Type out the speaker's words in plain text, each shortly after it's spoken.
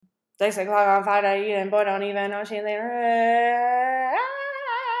6 o'clock on Friday, and boy don't even know she's there.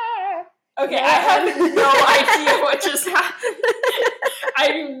 Okay, I have no idea what just happened.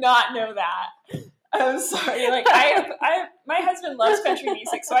 I do not know that. I'm sorry. Like my husband loves country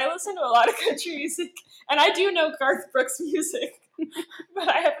music, so I listen to a lot of country music, and I do know Garth Brooks music, but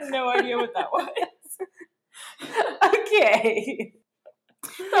I have no idea what that was. Okay.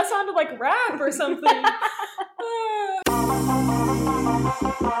 That sounded like rap or something.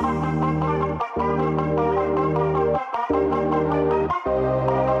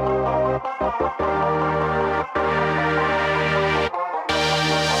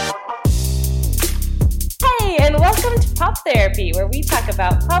 Hey, and welcome to Pop Therapy, where we talk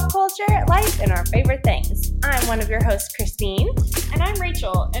about pop culture, life, and our favorite things. I'm one of your hosts, Christine. And I'm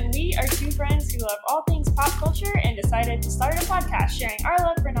Rachel, and we are two friends who love all things pop culture and decided to start a podcast sharing our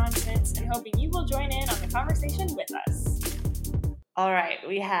love for nonsense and hoping you will join in on the conversation with us. All right,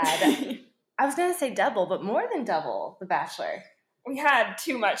 we had, I was going to say double, but more than double, The Bachelor. We had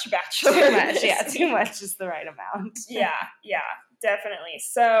too much Bachelor. Too much, yeah, too much is the right amount. Yeah, definitely.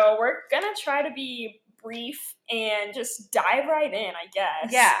 So we're going to try to be brief and just dive right in, I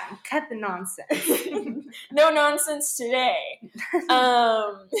guess. Yeah, cut the nonsense. No nonsense today.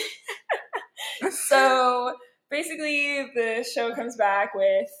 So basically the show comes back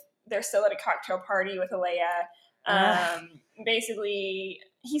with, they're still at a cocktail party with Alea. Basically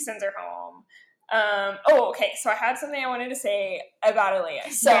he sends her home. Okay, so I had something I wanted to say about Alea.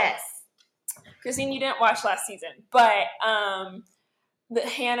 So, yes. Christine, you didn't watch last season, but the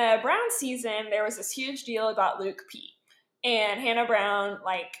Hannah Brown season, there was this huge deal about Luke P. And Hannah Brown,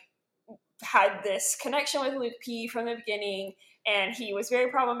 had this connection with Luke P. from the beginning, and he was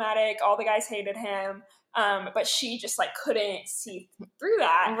very problematic. All the guys hated him, but she just, couldn't see through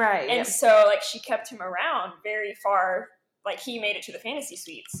that. Right. And so, she kept him around very far. He made it to the fantasy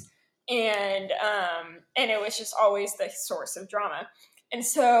suites. And it was just always the source of drama. And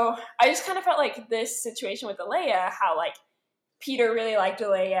so I just kind of felt like this situation with Alea, how, Peter really liked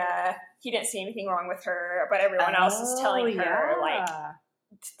Alea. He didn't see anything wrong with her, but everyone else is telling her,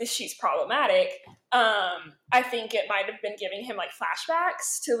 she's problematic. I think it might have been giving him,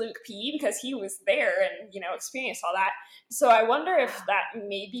 flashbacks to Luke P. because he was there and, experienced all that. So I wonder if that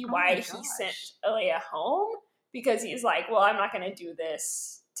may be why he sent Alea home, because he's like, well, I'm not going to do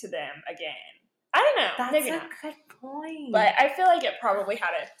this to them again. I don't know. That's maybe a not. good point. But I feel like it probably had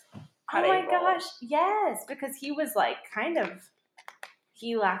oh my gosh, yes, because he was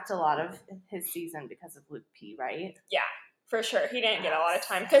he lacked a lot of his season because of Luke P, right? Yeah, for sure. He didn't get a lot of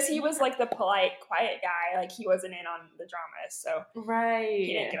time because he was the polite, quiet guy. He wasn't in on the drama, so right.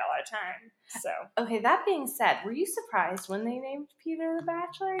 He didn't get a lot of time. So okay, that being said, were you surprised when they named Peter the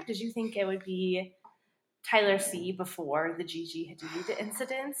Bachelor? Did you think it would be Tyler C before the Gigi Hadid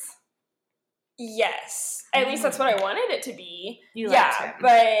incidents? Yes, at least that's what I wanted it to be. You liked him.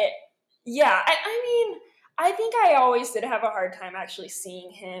 But yeah, I mean, I think I always did have a hard time actually seeing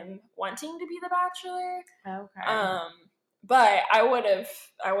him wanting to be the Bachelor. Okay. But I would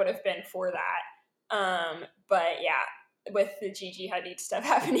have been for that. But yeah, with the Gigi Hadid stuff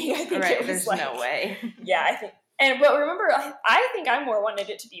happening, I think it was there's no way. Yeah, I think. But remember, I think I more wanted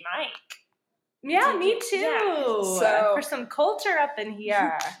it to be Mike. Yeah, me too. Yeah. So for some culture up in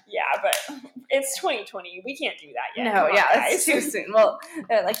here. Yeah, but it's 2020. We can't do that yet. No, it's too soon. Well,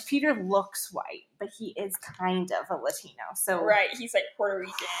 Peter looks white, but he is kind of a Latino. So right, he's Puerto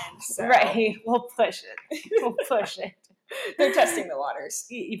Rican. So. Right, we'll push it. They're testing the waters,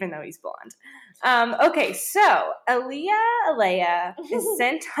 even though he's blonde. Okay, so Alea is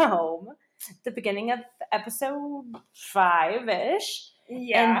sent home at the beginning of episode 5-ish.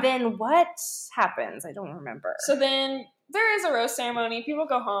 Yeah. And then what happens? I don't remember. So then there is a rose ceremony. People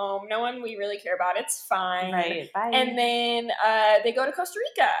go home. No one we really care about. It's fine. Right. Bye. And then they go to Costa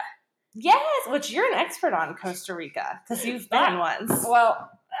Rica. Yes, which you're an expert on Costa Rica because you've been once. Well,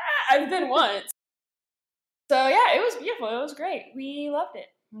 I've been once. So yeah, it was beautiful. It was great. We loved it.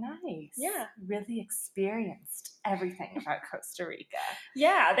 Nice. Yeah. Really experienced everything about Costa Rica.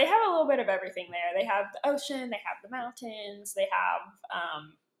 Yeah, they have a little bit of everything there. They have the ocean, they have the mountains, they have,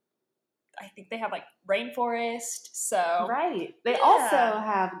 I think they have rainforest, so. Right. They also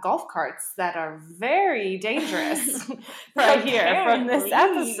have golf carts that are very dangerous right here from this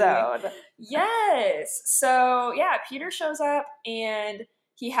episode. Yes. So, yeah, Peter shows up and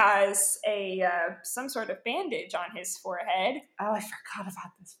he has some sort of bandage on his forehead. Oh, I forgot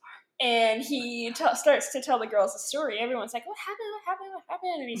about this part. And he starts to tell the girls a story. Everyone's like, what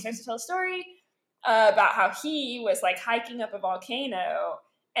happened? And he starts to tell a story about how he was hiking up a volcano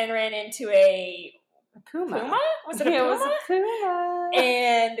and ran into a Puma. Puma? Was it a It Puma? was a Puma.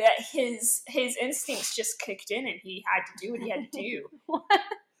 And his instincts just kicked in, and he had to do what he had to do. What?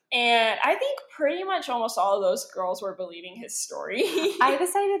 And I think pretty much almost all of those girls were believing his story. I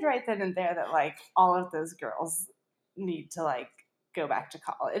decided right then and there that, like, all of those girls need to, like, go back to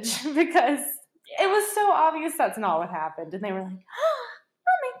college because it was so obvious that's not what happened. And they were like,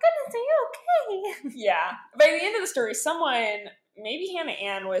 oh my goodness, are you okay? Yeah. By the end of the story, someone, maybe Hannah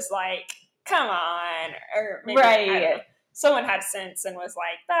Ann, was like, come on. Or maybe, I don't know. Someone had sense and was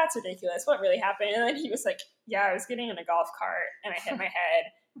like, that's ridiculous. What really happened? And then he was like, yeah, I was getting in a golf cart and I hit my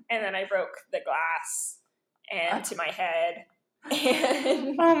head. And then I broke the glass and to my head.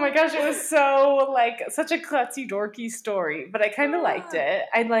 And Oh my gosh, it was so, like, such a klutzy dorky story, but I kind of liked it.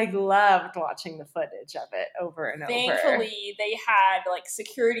 I, like, loved watching the footage of it over and over. Thankfully, they had, like,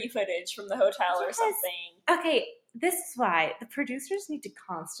 security footage from the hotel or something. Okay, this is why the producers need to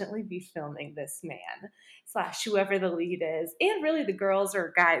constantly be filming this man / whoever the lead is, and really the girls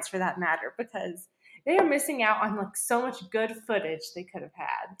or guys for that matter, because they are missing out on, like, so much good footage they could have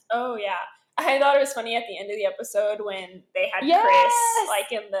had. Oh, yeah. I thought it was funny at the end of the episode when they had Yes! Chris,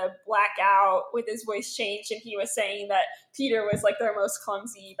 like, in the blackout with his voice changed, and he was saying that Peter was, like, their most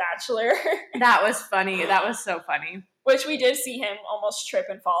clumsy bachelor. That was funny. That was so funny. Which we did see him almost trip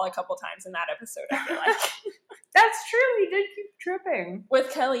and fall a couple times in that episode, I feel like. That's true. He did keep tripping.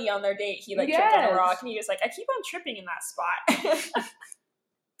 With Kelly on their date, he, like, tripped on a rock, and he was like, I keep on tripping in that spot.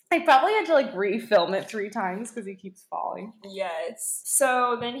 They probably had to, like, refilm it 3 times because he keeps falling. Yes.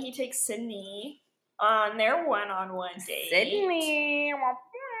 So then he takes Sydney on their one-on-one date. Sydney.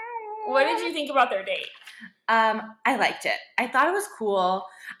 What did you think about their date? I liked it. I thought it was cool.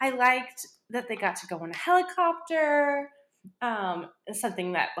 I liked that they got to go in a helicopter.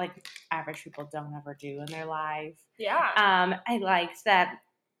 Something that, like, average people don't ever do in their life. Yeah. I liked that,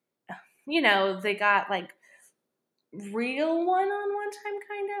 you know, they got, like, real one-on-one time,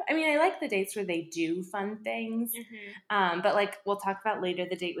 kind of. I mean, I like the dates where they do fun things. Mm-hmm. But, like, we'll talk about later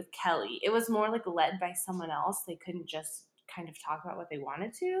the date with Kelly. It was more, like, led by someone else. They couldn't just kind of talk about what they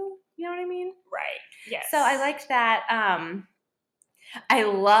wanted to. You know what I mean? Right. Yes. So I liked that. I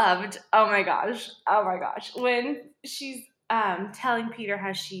loved, oh my gosh, when she's telling Peter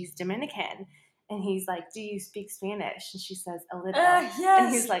how she's Dominican. And he's like, do you speak Spanish? And she says, a little. Yes.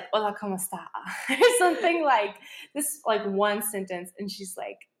 And he's like, hola, ¿cómo está? Or something like this, like, one sentence. And she's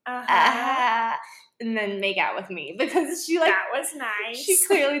like, ah, and then make out with me. Because she, like, that was nice. She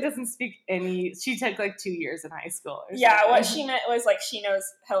clearly doesn't speak she took, like, 2 years in high school. Yeah, something. what she meant was, like, she knows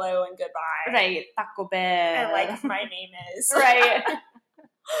hello and goodbye. Right, Taco Bell. And, like, my name is. Right.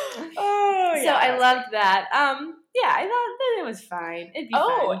 Oh, yeah. So I loved that. Yeah, I thought that it was fine. It'd be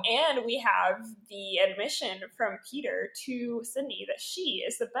fine. And we have the admission from Peter to Sydney that she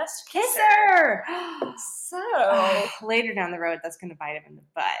is the best kisser. So later down the road, that's going to bite him in the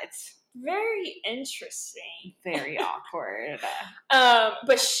butt. Very interesting. Very awkward.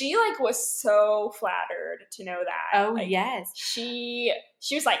 But she, like, was so flattered to know that. Oh, like, yes. She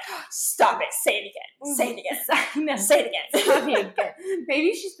was like, stop it. Say it again. Say it again. No. Say it again. Say it again.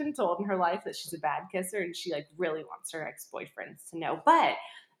 Maybe she's been told in her life that she's a bad kisser and she, like, really wants her ex-boyfriends to know. But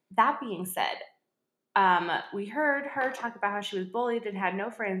that being said, we heard her talk about how she was bullied and had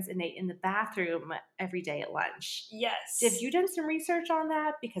no friends and ate in the bathroom every day at lunch. Yes. Have you done some research on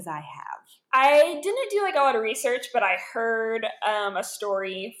that? Because I have. I didn't do, like, a lot of research, but I heard a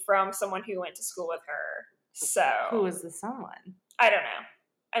story from someone who went to school with her. So who was the someone? I don't know.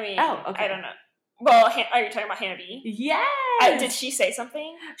 I mean, okay. I don't know. Well, are you talking about Hannah B? Yes. Did she say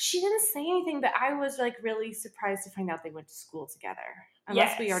something? She didn't say anything, but I was, like, really surprised to find out they went to school together.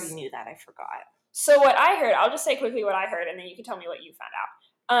 Unless we already knew that. I forgot. So what I heard, I'll just say quickly what I heard, and then you can tell me what you found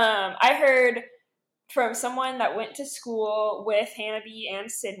out. I heard from someone that went to school with Hannah B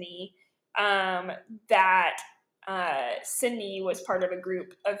and Sydney that Sydney was part of a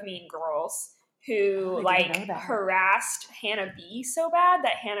group of mean girls who, like, harassed Hannah B so bad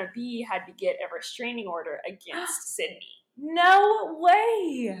that Hannah B had to get a restraining order against Sydney. No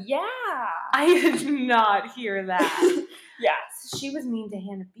way! Yeah. I did not hear that. Yeah. So she was mean to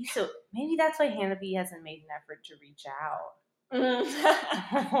Hannah B. So maybe that's why Hannah B hasn't made an effort to reach out.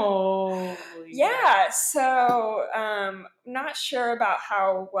 Oh. Yeah. So, not sure about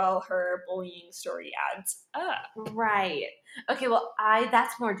how well her bullying story adds up. Right. Okay, well,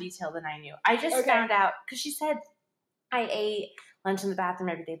 that's more detail than I knew. I just found out, because she said, I ate lunch in the bathroom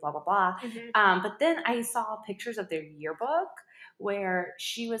every day, blah, blah, blah. Mm-hmm. But then I saw pictures of their yearbook where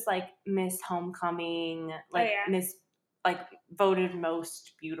she was, like, Miss Homecoming, like, Miss, like, voted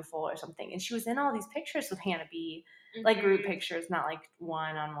most beautiful or something. And she was in all these pictures with Hannah B, like, group pictures, not, like,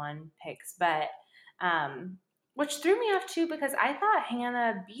 one-on-one pics. But which threw me off too because I thought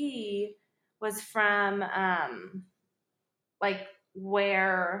Hannah B was from like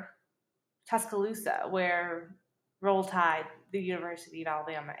where Tuscaloosa, where Roll Tide, the University of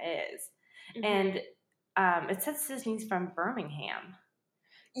Alabama is, and it says Sydney's from Birmingham.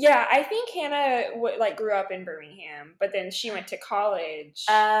 Yeah, I think Hannah grew up in Birmingham, but then she went to college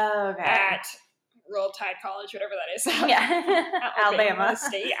at Roll Tide College, whatever that is. Yeah, Alabama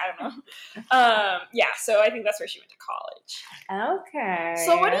State. I don't know. Yeah, so I think that's where she went to college. Okay.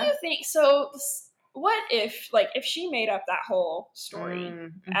 So what do you think? So what if she made up that whole story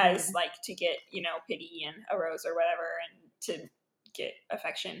as to get pity and a rose or whatever and to get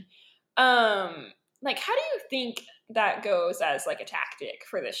affection? How do you think that goes as a tactic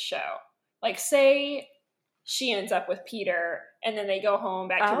for this show? Say she ends up with Peter and then they go home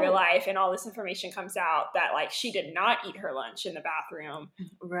back to real life and all this information comes out that she did not eat her lunch in the bathroom.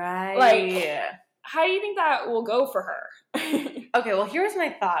 Right. How do you think that will go for her? Okay, well here's my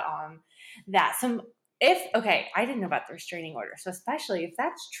thought on that. I didn't know about the restraining order, so especially if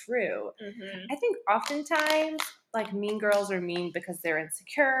that's true, I think oftentimes mean girls are mean because they're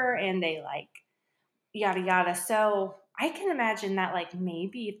insecure and they yada yada. So I can imagine that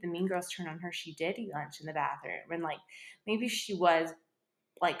maybe if the mean girls turned on her, she did eat lunch in the bathroom, and maybe she was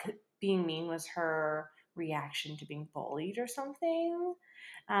being mean was her reaction to being bullied or something.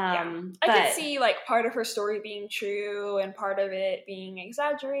 I could see part of her story being true and part of it being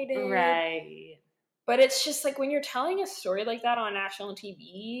exaggerated, right? But it's just when you're telling a story like that on national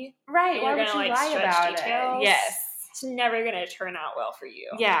TV, right? You're gonna lie about details. It? Yes, it's never gonna turn out well for you.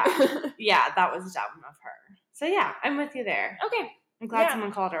 Yeah, yeah, that was dumb of her. So yeah, I'm with you there. Okay, I'm glad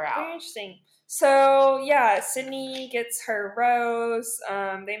someone called her out. Very interesting. So yeah, Sydney gets her rose.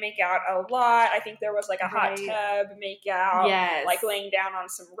 They make out a lot. I think there was a hot tub make out. Yes, laying down on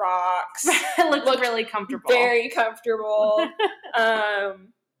some rocks. It looked really comfortable. Very comfortable.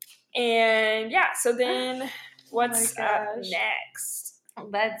 And yeah, so then what's up next?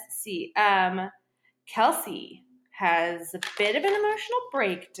 Let's see. Kelsey has a bit of an emotional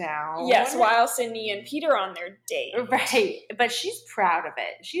breakdown. Yes, while Sydney and Peter are on their date. Right, but she's proud of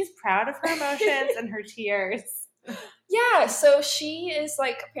it. She's proud of her emotions and her tears. Yeah, so she is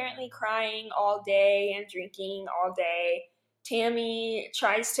apparently crying all day and drinking all day. Tammy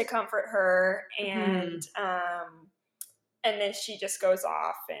tries to comfort her and then she just goes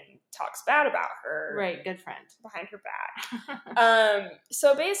off and talks bad about her. Right, good friend. Behind her back.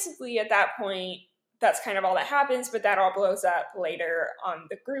 So basically at that point, that's kind of all that happens, but that all blows up later on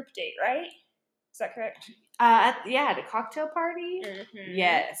the group date, right? Is that correct? At a cocktail party?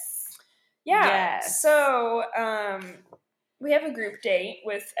 Yes. Yeah. Yes. So we have a group date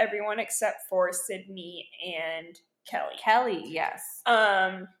with everyone except for Sydney and Kelly. Kelly, yes.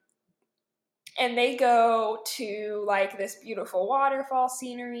 And they go to this beautiful waterfall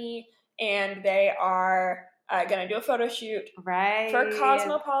scenery, and they are gonna do a photo shoot, right, for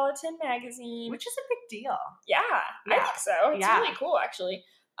Cosmopolitan magazine, which is a big deal. Yeah, I think so. It's really cool, actually.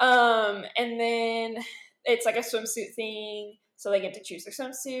 And then it's a swimsuit thing, so they get to choose their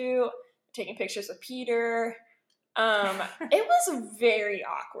swimsuit. Taking pictures of Peter. It was very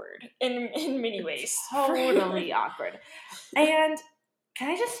awkward in many ways. Totally awkward. And can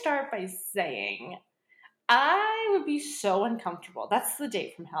I just start by saying, I would be so uncomfortable. That's the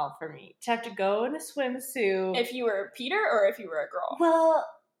date from hell for me. To have to go in a swimsuit. If you were Peter or if you were a girl? Well,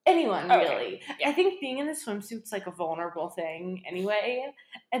 anyone, really. Okay. Yeah. I think being in a swimsuit's a vulnerable thing anyway.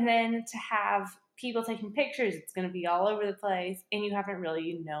 And then to have people taking pictures, it's going to be all over the place. And you haven't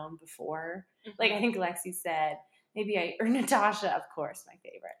really known before. I think Lexi said, or Natasha, of course, my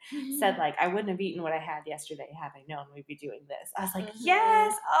favorite, said, I wouldn't have eaten what I had yesterday had I known we'd be doing this. I was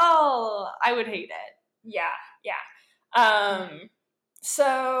yes! Oh, I would hate it. Yeah.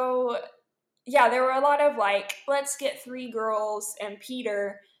 So, yeah, there were a lot of let's get 3 girls and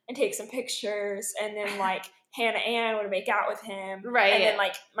Peter and take some pictures, and then Hannah Ann would make out with him, right? And then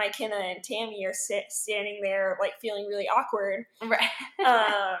Mykenna and Tammy are standing there feeling really awkward, right?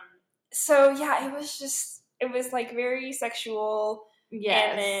 So yeah, it was very sexual. Yes.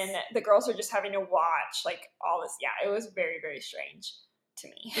 And then the girls are just having to watch all this. Yeah, it was very, very strange to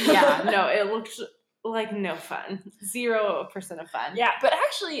me. Yeah, no, it looked no fun. 0% of fun. Yeah, but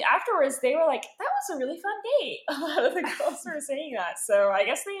actually afterwards they were that was a really fun date. A lot of the girls were saying that, so I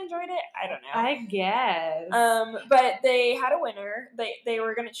guess they enjoyed it. I don't know. I guess. But they had a winner. They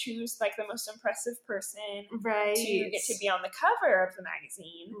were going to choose the most impressive person, right, to get to be on the cover of the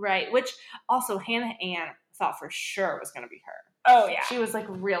magazine, right? Which also Hannah Ann thought for sure was going to be her. Oh, yeah. She was like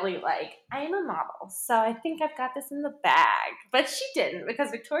really like, I'm a model, so I think I've got this in the bag. But she didn't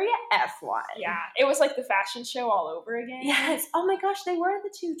because Victoria F won. Yeah. It was like the fashion show all over again. Yes. Oh my gosh, they were the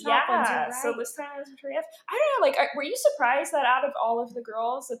two top ones. You're right. So this time it was Victoria F. I don't know, like, were you surprised that out of all of the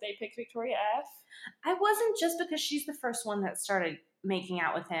girls that they picked Victoria F? I wasn't, just because she's the first one that started making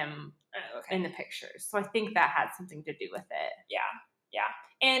out with him in the pictures. So I think that had something to do with it. Yeah. Yeah.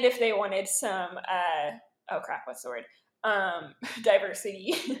 And if they wanted some, oh crap, what's the word?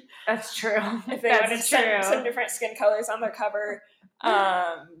 Diversity. That's true. If they wanted some different skin colors on their cover.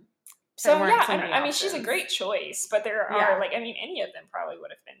 So yeah, I mean, she's a great choice, but there are like, I mean, any of them probably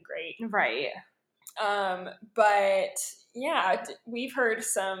would have been great. Right. But yeah, we've heard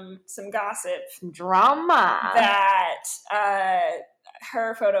some gossip, drama, that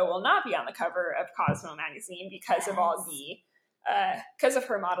her photo will not be on the cover of Cosmo magazine because of all the because of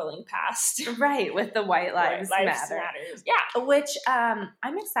her modeling past. Right, with the White Lives Matter. Yeah. Which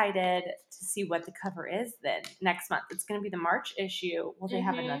I'm excited to see what the cover is then next month. It's going to be the March issue. Will they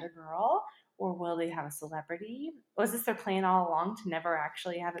have another girl? Or will they have a celebrity? Was this their plan all along to never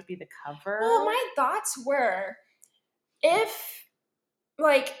actually have it be the cover? Well, my thoughts were, if,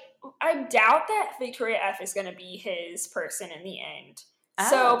 like, I doubt that Victoria F is going to be his person in the end. Oh.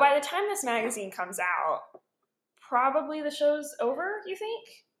 So by the time this magazine comes out, probably the show's over, you think?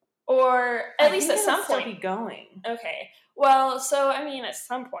 Or at least at some point. Still be going. Okay. Well, so, I mean, at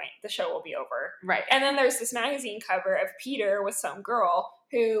some point, the show will be over. Right. And then there's this magazine cover of Peter with some girl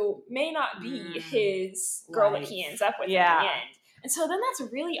who may not be his girl that he ends up with in the end. And so then that's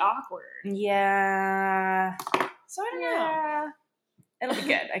really awkward. Yeah. So I don't know. It'll be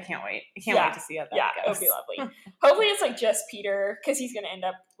good. I can't wait. I can't wait to see how that goes. Yeah, it'll be lovely. Hopefully it's like just Peter, because he's going to end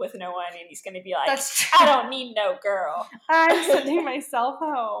up with no one, and he's going to be like, I don't need no girl. I'm sending myself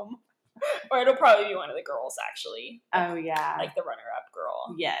home. Or it'll probably be one of the girls, actually. Oh, yeah. Like the runner-up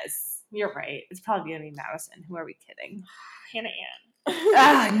girl. Yes. You're right. It's probably going to be Madison. Who are we kidding? Hannah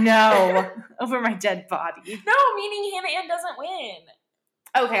Ann. No. Over my dead body. No, meaning Hannah Ann doesn't win.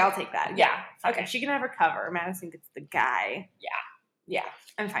 Okay, I'll take that. Yeah. Okay. She can have her cover. Madison gets the guy. Yeah.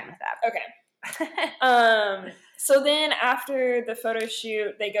 I'm fine with that. Okay. So then after the photo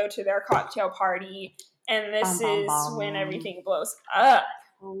shoot, they go to their cocktail party, and this is when everything blows up.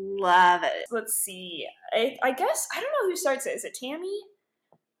 Love it. Let's see. I guess, I don't know who starts it. Is it Tammy?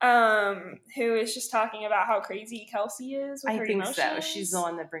 Who is just talking about how crazy Kelsey is with her emotions? I think so. She's the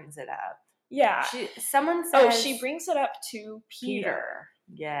one that brings it up. Yeah. Someone says... Oh, she brings it up to Peter.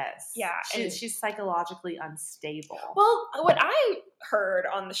 Yes. Yeah. She's psychologically unstable. Well, what I heard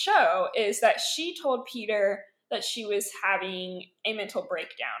on the show is that she told Peter that she was having a mental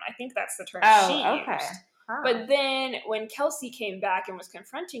breakdown. I think that's the term she used. Huh. But then when Kelsey came back and was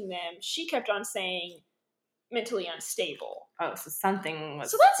confronting them, she kept on saying mentally unstable. Oh, so something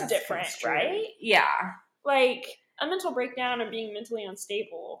was... So that's different, right? Yeah. Like, a mental breakdown and being mentally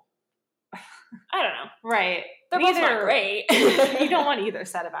unstable... I don't know. Right. They're both not great. You don't want either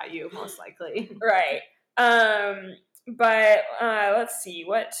said about you, most likely. Right. But let's see.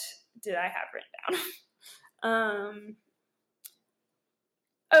 What did I have written down?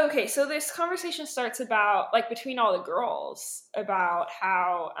 Okay, so this conversation starts about, like, between all the girls, about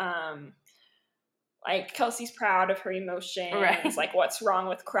how, like, Kelsey's proud of her emotions. Right. Like, what's wrong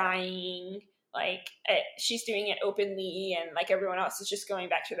with crying? Like, she's doing it openly, and like everyone else is just going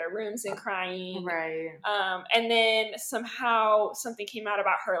back to their rooms and crying. Right. And then somehow something came out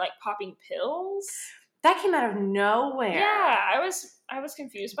about her like popping pills. That came out of nowhere. Yeah, I was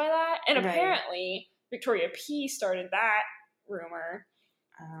confused by that. And apparently Victoria P started that rumor.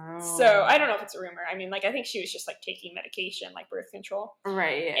 Oh. So I don't know if it's a rumor. I mean, like, I think she was just like taking medication, like birth control.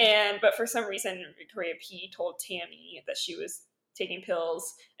 Right. But for some reason, Victoria P told Tammy that she was taking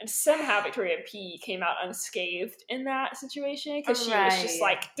pills, and somehow Victoria P came out unscathed in that situation, because she was just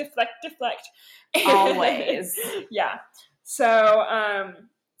like deflect always. Yeah. So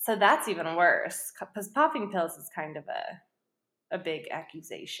that's even worse, because popping pills is kind of a big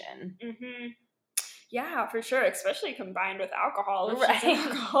accusation. Yeah, for sure, especially combined with alcohol. Right. She's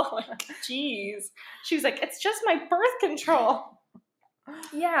an alcoholic. Jeez. She was like, it's just my birth control.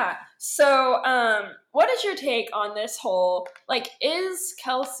 Yeah. So, what is your take on this whole, like, is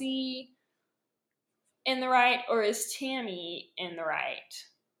Kelsey in the right, or is Tammy in the right?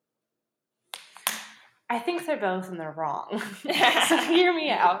 I think they're both in the wrong. So hear me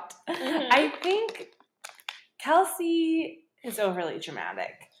out. I think Kelsey is overly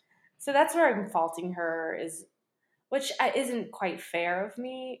dramatic. So that's where I'm faulting her, which isn't quite fair of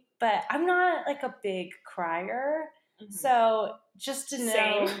me, but I'm not like a big crier. So just to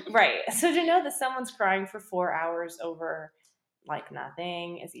know, right. So to know that someone's crying for 4 hours over like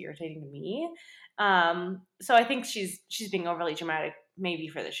nothing is irritating to me. So I think she's being overly dramatic, maybe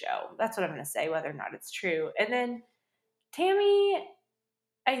for the show. That's what I'm going to say, whether or not it's true. And then Tammy,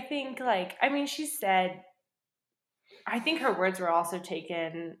 I think, like, I mean, she said, I think her words were also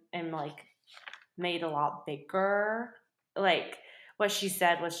taken and, like, made a lot bigger. Like, what she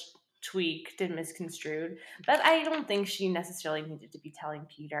said was tweaked and misconstrued. But I don't think she necessarily needed to be telling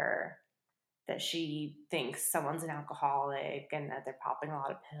Peter that she thinks someone's an alcoholic and that they're popping a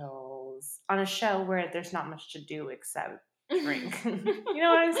lot of pills on a show where there's not much to do except drink. You know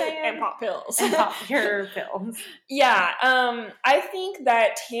what I'm saying? And pop pills. And pop your pills. Yeah, I think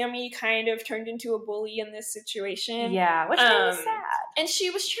that Tammy kind of turned into a bully in this situation. Yeah, which made me sad. And she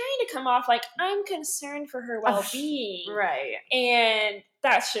was trying to come off like, I'm concerned for her well-being. Right. And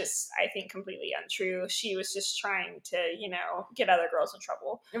that's just, I think, completely untrue. She was just trying to, you know, get other girls in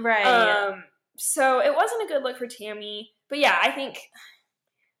trouble. Right. So it wasn't a good look for Tammy. But yeah, I think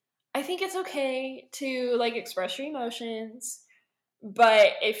it's okay to, like, express your emotions.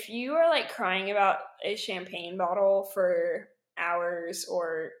 But if you are, like, crying about a champagne bottle for hours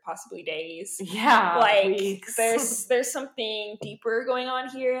or possibly days, yeah, like, weeks. there's something deeper going on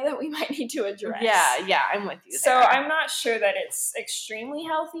here that we might need to address. Yeah, I'm with you there. So I'm not sure that it's extremely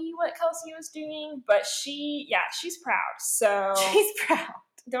healthy what Kelsey was doing, but she's proud. So she's proud.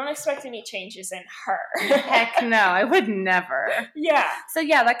 Don't expect any changes in her. Heck no, I would never. Yeah. So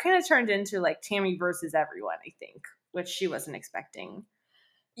yeah, that kind of turned into, like, Tammy versus everyone, I think, which she wasn't expecting.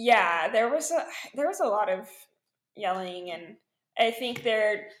 Yeah, there was a lot of yelling, and I think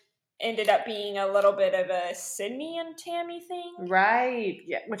there ended up being a little bit of a Sydney and Tammy thing. Right.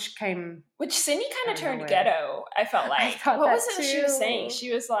 Yeah, which Sydney kind of turned ghetto, I felt like. What was it that she was saying?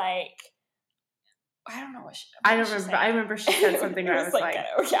 She was like, I don't know what she I don't remember. I remember she said something where I was like,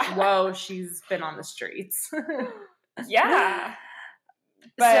 yeah. Whoa, she's been on the streets. Yeah.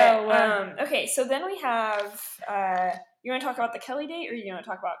 But, so, okay, so then we have, you want to talk about the Kelly date, or you want to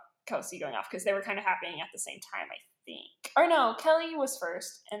talk about Kelsey going off? Because they were kind of happening at the same time, I think. Or no, Kelly was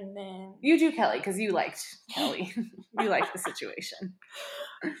first, and then... You do Kelly, because you liked Kelly. You liked the situation.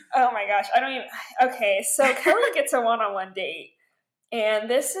 Oh my gosh, I don't even... Okay, so Kelly gets a one-on-one date, and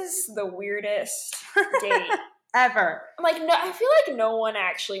this is the weirdest date ever. Like, no, I feel like no one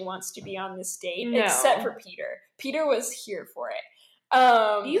actually wants to be on this date except for Peter. Peter was here for it.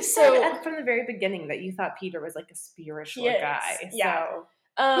 You said from the very beginning that you thought Peter was, like, a spiritual guy. Yeah.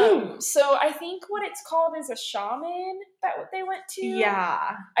 So I think what it's called is a shaman that they went to.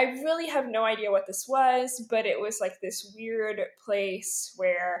 Yeah. I really have no idea what this was, but it was like this weird place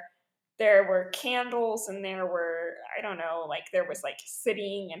where there were candles and there were, I don't know, like there was like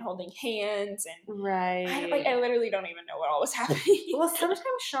sitting and holding hands and right. I literally don't even know what all was happening. Well, sometimes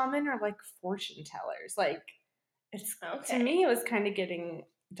shaman are like fortune tellers. Like, it's to me it was kind of getting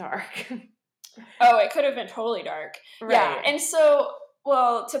dark. Oh, it could have been totally dark. Right. Yeah. And so,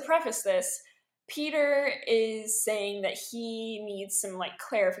 well, to preface this, Peter is saying that he needs some like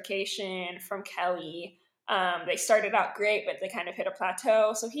clarification from Kelly. They started out great, but they kind of hit a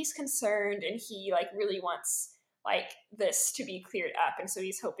plateau. So he's concerned and he like really wants like this to be cleared up. And so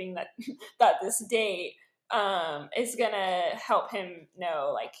he's hoping that that this date is gonna help him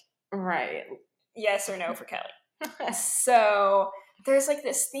know like right, yes or no for Kelly. So there's like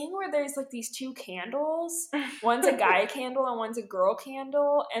this thing where there's like these two candles. One's a guy candle and one's a girl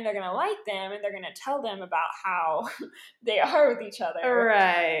candle, and they're gonna light them and they're gonna tell them about how they are with each other.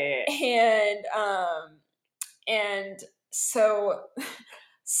 Right. And so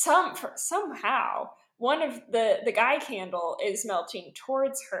somehow one of the guy candle is melting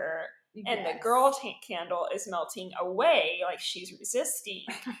towards her. And the girl candle is melting away, like she's resisting.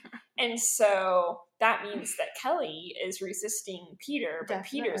 And so that means that Kelly is resisting Peter, but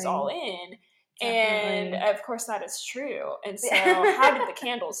Peter's all in. Definitely. And of course that is true. And so how did the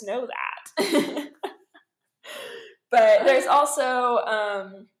candles know that? But there's also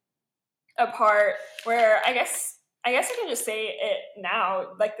a part where I guess I can just say it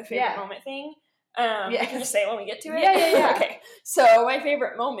now, like the favorite moment thing. I can just say it when we get to it. Yeah. Okay. So my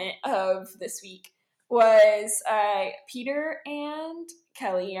favorite moment of this week was Peter and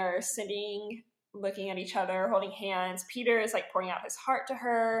Kelly are sitting, looking at each other, holding hands. Peter is like pouring out his heart to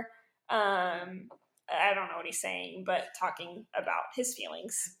her. I don't know what he's saying, but talking about his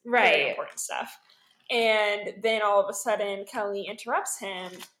feelings. Right. Very important stuff. And then all of a sudden, Kelly interrupts him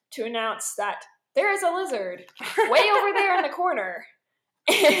to announce that there is a lizard way over there in the corner.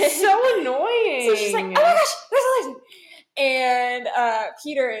 So annoying. So she's like, oh my gosh, there's a lizard. And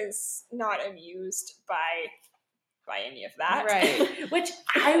Peter is not amused by by any of that. Right. Which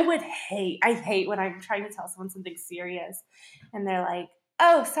I would hate. I hate when I'm trying to tell someone something serious and they're like,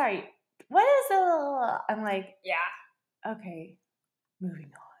 oh, sorry, what is it? I'm like, yeah. Okay, moving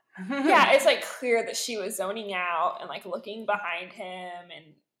on. Yeah, it's like clear that she was zoning out and like looking behind him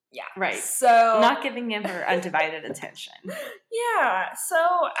and yeah. Right. So not giving him her undivided attention. Yeah. So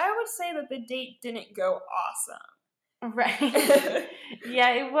I would say that the date didn't go awesome. Right. Yeah,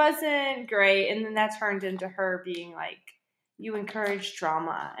 it wasn't great. And then that turned into her being like, you encourage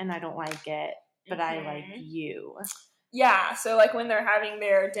drama and I don't like it, but I like you. Yeah. So like when they're having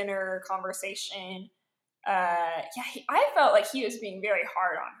their dinner conversation, I felt like he was being very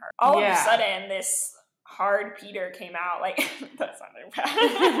hard on her. All of a sudden, this hard Peter came out. Like, that sounded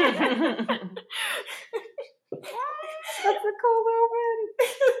bad. That's a cold open.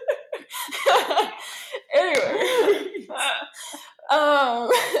 Anyway,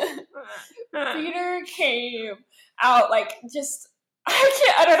 Peter came out like just,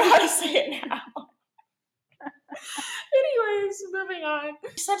 I don't know how to say it now. Anyways, moving on.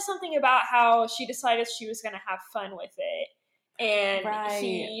 She said something about how she decided she was going to have fun with it. And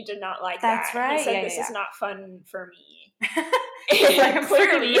he did not like that. That's right. He said, this is not fun for me. And I'm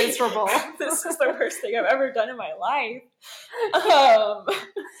clearly miserable. This is the worst thing I've ever done in my life.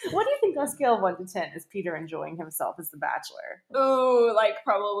 What do you think on a scale of 1 to 10 is Peter enjoying himself as the Bachelor? Oh, like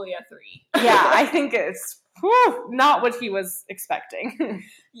probably a 3. Yeah, I think it's not what he was expecting.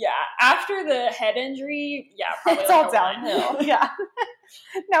 Yeah, after the head injury, yeah, probably it's like all downhill. Yeah.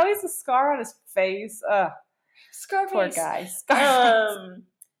 Now he has a scar on his face. Scarface. Poor guy. Scarface.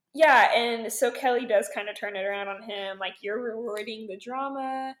 Yeah, and so Kelly does kind of turn it around on him, like, you're rewarding the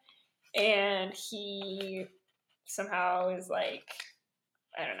drama, and he somehow is like,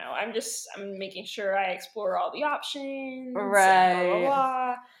 I don't know, I'm making sure I explore all the options, right, and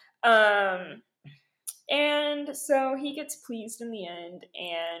blah, blah, blah. And so he gets pleased in the end,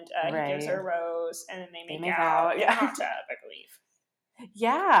 and he gives her a rose, and then they make out in a hot tub, I believe.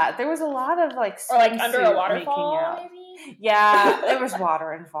 Yeah, there was a lot of like, or like under a waterfall, maybe. Yeah, there was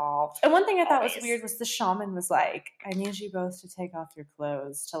water involved. And one thing I thought was weird was the shaman was like, "I need you both to take off your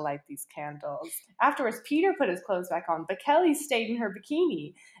clothes to light these candles." Afterwards, Peter put his clothes back on, but Kelly stayed in her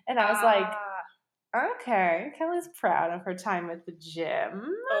bikini, and I was like, "Okay, Kelly's proud of her time at the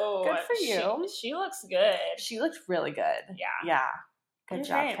gym. Oh, good for you. She looks good. She looked really good. Yeah. Good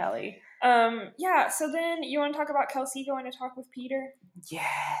job, Kelly." Yeah, so then you want to talk about Kelsey going to talk with Peter?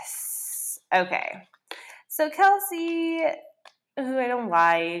 Yes. Okay. So Kelsey, who I don't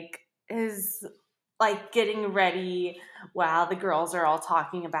like, is like getting ready while the girls are all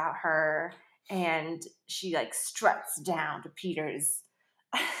talking about her, and she like struts down to Peter's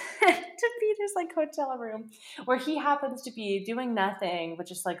like hotel room where he happens to be doing nothing but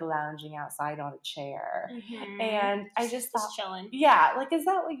just like lounging outside on a chair. And I just thought, chilling. Yeah, like, is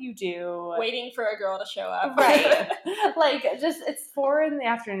that what you do? Waiting for a girl to show up. Right. Like, just, it's 4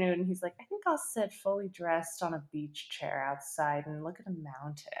 p.m, and he's like, I think I'll sit fully dressed on a beach chair outside and look at a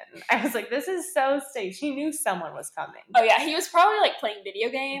mountain. I was like, this is so staged. He knew someone was coming. Oh yeah, he was probably like playing video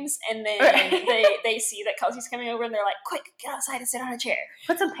games, and then they see that Kelsey's coming over, and they're like, quick, get outside and sit on a chair.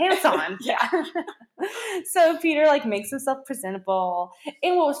 Put some pants on. Yeah. So Peter like makes himself presentable.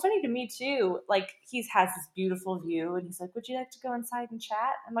 And what was funny to me too, like he has this beautiful view, and he's like, would you like to go inside and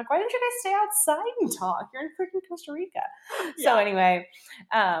chat? I'm like, why don't you guys stay outside and talk? You're in freaking Costa Rica. So anyway,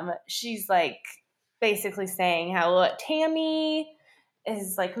 she's like basically saying how Tammy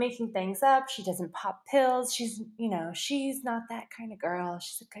is like making things up. She doesn't pop pills. She's not that kind of girl.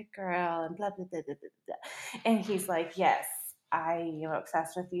 She's a good girl, and blah, blah, blah, blah, blah, blah. And he's like, yes, I am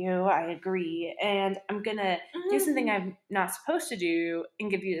obsessed with you. I agree. And I'm going to do something I'm not supposed to do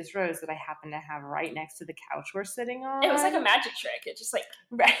and give you this rose that I happen to have right next to the couch we're sitting on. It was like a magic trick. It just like,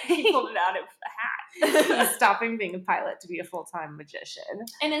 he pulled it out of a hat. He's stopping being a pilot to be a full-time magician.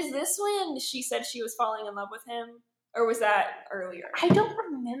 And is this when she said she was falling in love with him? Or was that earlier? I don't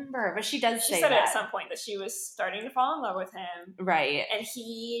remember, but she does say that. She said at some point that she was starting to fall in love with him. Right. And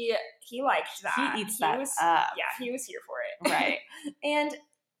he liked that. He eats that up. Yeah, he was here for it. Right. And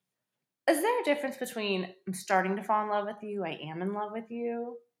is there a difference between I'm starting to fall in love with you, I am in love with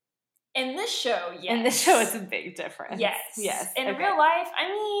you? In this show, yes. In this show, it's a big difference. Yes. In real life, I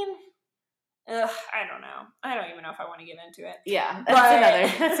mean, I don't know. I don't even know if I want to get into it. Yeah,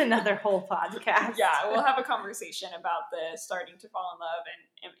 that's another whole podcast. Yeah, we'll have a conversation about the starting to fall in love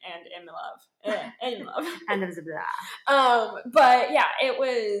and in love. In love. And blah. But yeah, it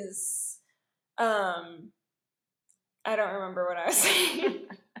was I don't remember what I was saying.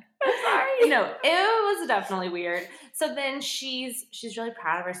 I'm sorry. No, it was definitely weird. So then she's really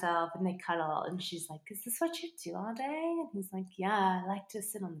proud of herself, and they cuddle, and she's like, "Is this what you do all day?" And he's like, "Yeah, I like to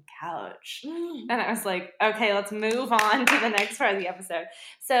sit on the couch." And I was like, "Okay, let's move on to the next part of the episode."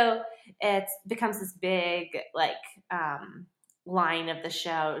 So it becomes this big line of the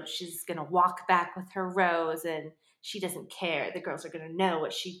show. She's gonna walk back with her rose, and she doesn't care. The girls are gonna know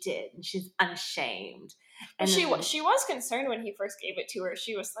what she did, and she's unashamed. But And then, she was concerned when he first gave it to her.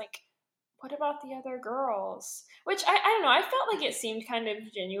 She was like, what about the other girls? Which I don't know. I felt like it seemed kind of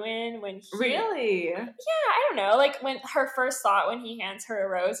genuine when he. really? Yeah, I don't know. Like when her first thought when he hands her a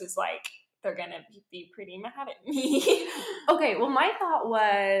rose is like, they're gonna be pretty mad at me. Okay, well, my thought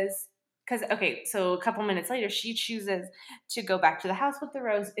was because so a couple minutes later, she chooses to go back to the house with the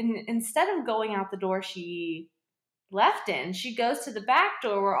rose, and instead of going out the door she left in, she goes to the back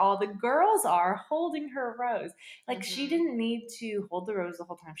door where all the girls are holding her rose. Like she didn't need to hold the rose the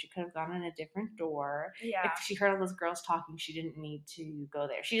whole time. She could have gone in a different door. Yeah. If she heard all those girls talking, she didn't need to go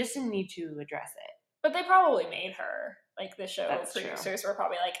there. She just didn't need to address it. But they probably made her. Like the show That's producers were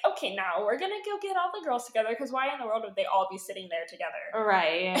probably like, okay, now we're gonna go get all the girls together because why in the world would they all be sitting there together?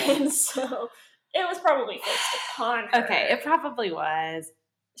 Right. And so it was probably forced upon her. Okay, it probably was.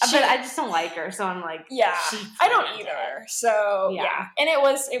 But I just don't like her, so I'm like, yeah, I don't either. So yeah, and it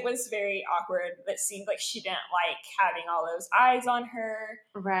was very awkward. It seemed like she didn't like having all those eyes on her.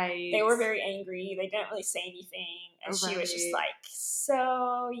 Right. They were very angry. They didn't really say anything, and she was just like,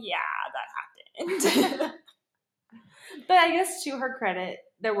 "So yeah, that happened." But I guess to her credit,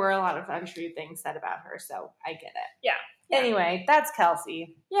 there were a lot of untrue things said about her, so I get it. Yeah. Anyway, that's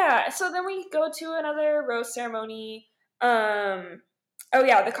Kelsey. Yeah. So then we go to another rose ceremony. Oh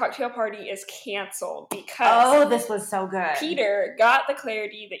yeah, the cocktail party is canceled because this was so good. Peter got the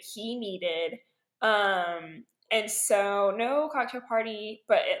clarity that he needed. And so no cocktail party,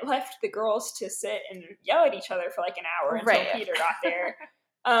 but it left the girls to sit and yell at each other for like an hour until Peter got there.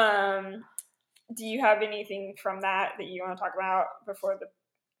 Do you have anything from that you want to talk about before the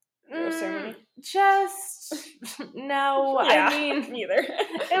rose ceremony? Just no. Yeah, I mean, neither.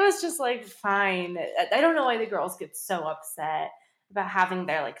 It was just like fine. I don't know why the girls get so upset about having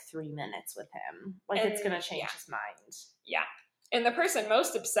their like 3 minutes with him. Like it's gonna change his mind. Yeah. And the person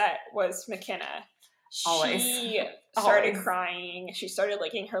most upset was Mykenna. Always. She started crying. She started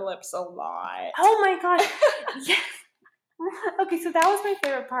licking her lips a lot. Oh my gosh. Yes. Okay, so that was my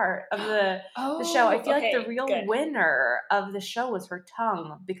favorite part of the show. I feel like the real winner of the show was her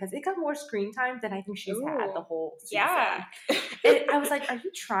tongue because it got more screen time than I think she's had the whole season. Yeah. I was like, are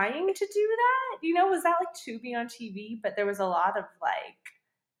you trying to do that? You know, was that like to be on TV? But there was a lot of like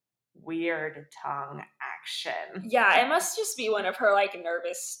weird tongue action. Yeah, it must just be one of her like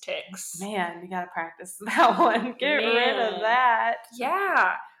nervous tics. Man, you gotta practice that one. Get rid of that.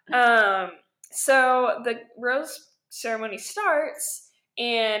 Yeah. So the rose ceremony starts,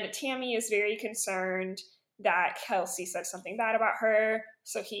 and Tammy is very concerned that Kelsey said something bad about her.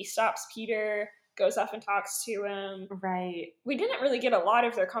 So he stops Peter, goes off and talks to him. Right. We didn't really get a lot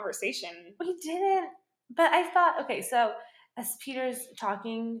of their conversation. We didn't. But I thought, okay, so as Peter's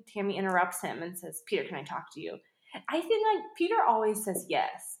talking, Tammy interrupts him and says, Peter, can I talk to you? I feel like Peter always says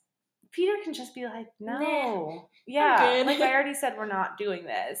yes. Peter can just be like, no. Nah, yeah. Like I already said, we're not doing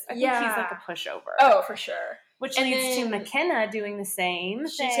this. I think he's like a pushover. Oh, for sure. Which leads to Mykenna doing the same thing.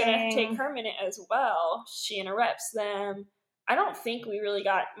 She's going to take her minute as well. She interrupts them. I don't think we really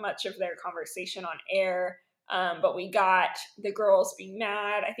got much of their conversation on air, but we got the girls being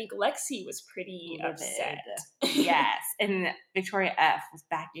mad. I think Lexi was pretty upset. Yes, and Victoria F. was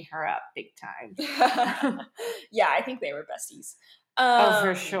backing her up big time. Yeah, I think they were besties.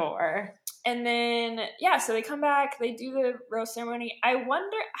 For sure. And then, so they come back, they do the rose ceremony. I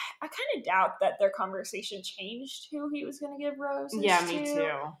wonder, I kind of doubt that their conversation changed who he was going to give roses to. Yeah, me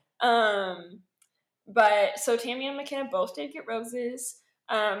too. But, so Tammy and Mykenna both did get roses.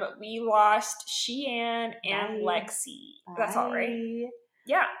 We lost Sheann and Lexi. That's all right.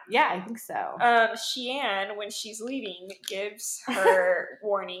 Yeah. Yeah, I think so. Sheann, when she's leaving, gives her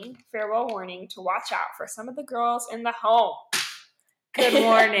farewell warning to watch out for some of the girls in the home. Good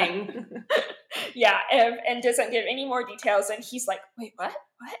warning. Yeah, and doesn't give any more details. And he's like, wait, what?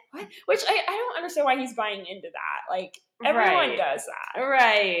 Which I don't understand why he's buying into that. Like, everyone does that.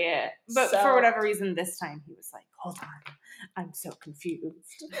 Right. But for whatever reason, this time he was like, hold on. I'm so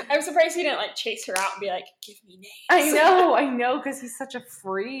confused. I'm surprised he didn't, like, chase her out and be like, give me names. I know, because he's such a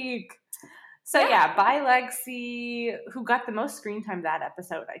freak. So, bye, Lexi, who got the most screen time that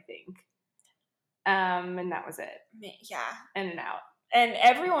episode, I think. And that was it. Yeah. In and out. And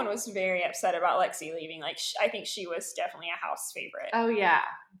everyone was very upset about Lexi leaving. Like, I think she was definitely a house favorite. Oh, yeah.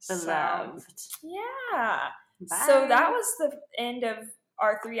 Beloved. So, yeah. bye. So that was the end of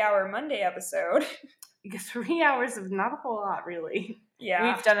our 3-hour Monday episode. 3 hours of not a whole lot, really.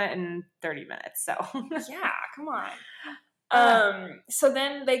 Yeah. We've done it in 30 minutes, so. Yeah, come on. So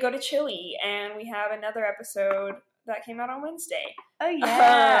then they go to Chile, and we have another episode that came out on Wednesday. Oh,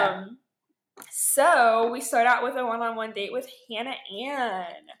 yeah. So we start out with a one-on-one date with Hannah Ann.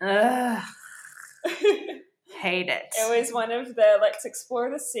 Ugh. Hate it. It was one of the let's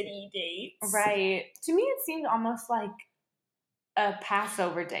explore the city dates. Right. To me, it seemed almost like a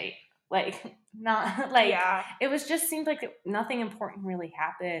Passover date. Like, not, like, yeah. It was just seemed like nothing important really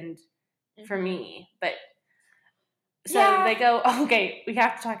happened for me. But, so they go, okay, we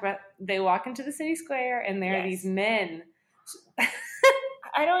have to talk about, they walk into the city square, and there are these men.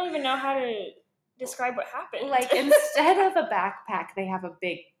 I don't even know how to describe what happened. Like, instead of a backpack, they have a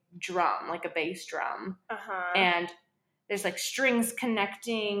big drum, like a bass drum. And there's like strings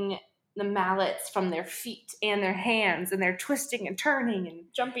connecting the mallets from their feet and their hands, and they're twisting and turning and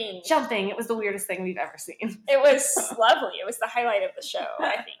jumping. It was the weirdest thing we've ever seen. It was lovely. It was the highlight of the show,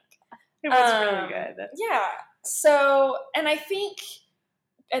 I think. It was really good. Yeah. So, and I think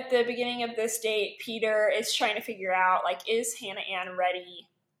at the beginning of this date, Peter is trying to figure out, like, is Hannah Ann ready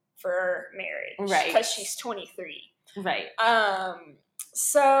for marriage? Right. Because she's 23. Right.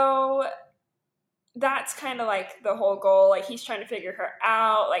 So that's kind of like the whole goal. Like, he's trying to figure her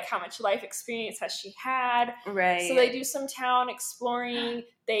out. Like, how much life experience has she had? Right. So they do some town exploring.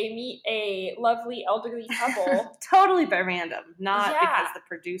 They meet a lovely elderly couple. Totally by random. Not because the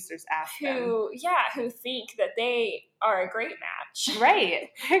producers asked them. Who think that they are a great match. Right.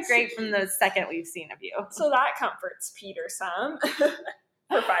 They're great from the second we've seen of you. So that comforts Peter some.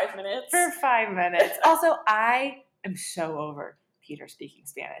 For 5 minutes. For 5 minutes. Also, I am so over Peter speaking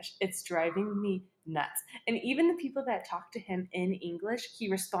Spanish. It's driving me nuts. And even the people that talk to him in English, he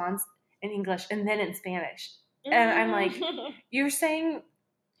responds in English and then in Spanish. And I'm like, you're saying,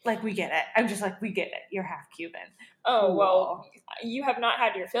 like, we get it. I'm just like, we get it. You're half Cuban. Oh, cool. Well, you have not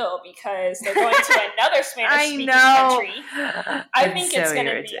had your fill, because they're going to another Spanish-speaking country. I think it's going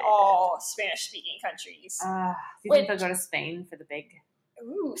to be all Spanish-speaking countries. Do you think they'll go to Spain for the big...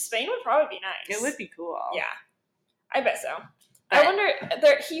 Ooh, Spain would probably be nice. It would be cool. Yeah, I bet so. But I wonder,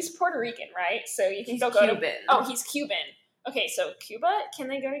 he's Puerto Rican, right? So you think they'll go Cuban. to... Oh, he's Cuban. Okay, so Cuba? Can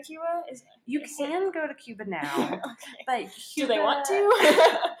they go to Cuba? You can go to Cuba now. Okay. But Cuba, do they want to?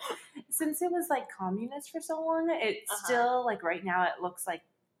 Since it was, like, communist for so long, it's still, like, right now it looks like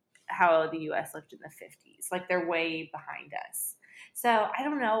how the U.S. looked in the 50s. Like, they're way behind us. So, I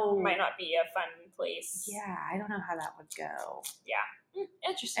don't know. Might not be a fun place. Yeah, I don't know how that would go. Yeah.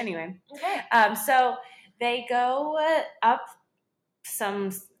 Interesting. Anyway. Okay. So, they go up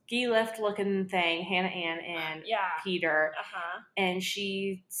some ski lift looking thing, Hannah Ann and Peter. And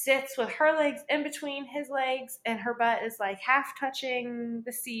she sits with her legs in between his legs, and her butt is like half touching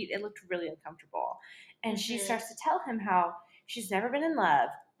the seat. It looked really uncomfortable. And she starts to tell him how she's never been in love,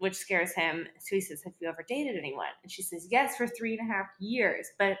 which scares him. So he says, have you ever dated anyone? And she says, yes, for 3.5 years,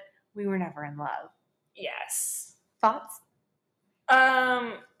 but we were never in love. Yes. Thoughts?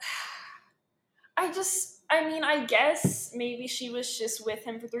 I guess maybe she was just with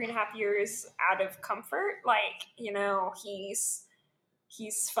him for 3.5 years out of comfort. Like, you know, he's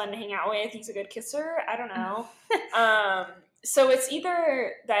fun to hang out with. He's a good kisser. I don't know. So it's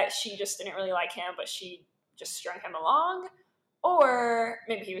either that she just didn't really like him, but she just strung him along, or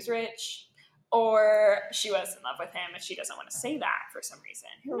maybe he was rich, or she was in love with him and she doesn't want to say that for some reason.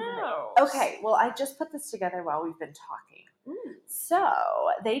 Who knows? Okay, well, I just put this together while we've been talking. So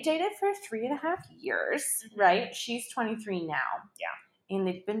they dated for 3.5 years, right? She's 23 now. Yeah. And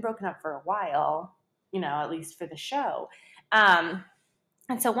they've been broken up for a while, you know, at least for the show. And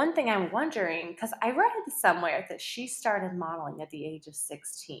so one thing I'm wondering, because I read somewhere that she started modeling at the age of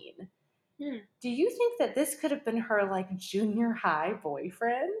 16. Do you think that this could have been her, like, junior high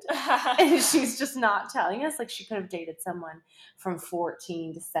boyfriend? And she's just not telling us? Like, she could have dated someone from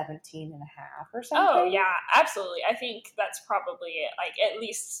 14 to 17 and a half or something? Oh, yeah, absolutely. I think that's probably it. Like, at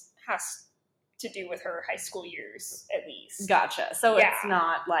least has to do with her high school years, at least. Gotcha. So it's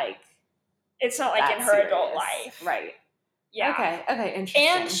not, like... It's not, like, in her serious. Adult life. Right. Yeah. Okay, interesting.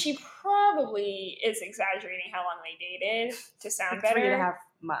 And she probably is exaggerating how long they dated to sound better. 3.5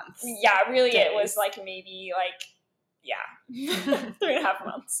 months. Yeah, really, days. It was, like, maybe, like, Yeah. 3.5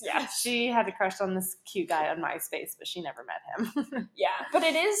 months. Yeah. She had a crush on this cute guy on MySpace, but she never met him. Yeah. But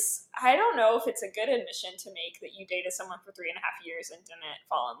it is, I don't know if it's a good admission to make that you dated someone for 3.5 years and didn't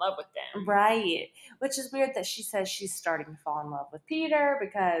fall in love with them. Right. Which is weird that she says she's starting to fall in love with Peter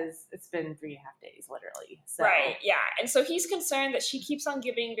because it's been 3.5 days, literally. So. Right, yeah. And so he's concerned that she keeps on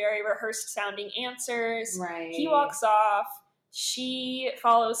giving very rehearsed sounding answers. Right. He walks off. She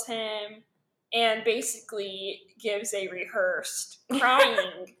follows him and basically gives a rehearsed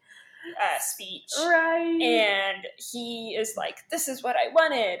crying speech. Right. And he is like, this is what I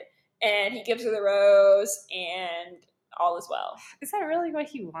wanted. And he gives her the rose and all is well. Is that really what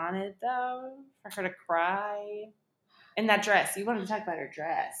he wanted, though? For her to cry? In that dress. You wanted to talk about her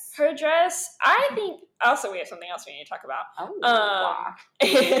dress. Her dress, I think, also we have something else we need to talk about. Oh,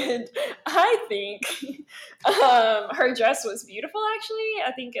 and I think her dress was beautiful, actually.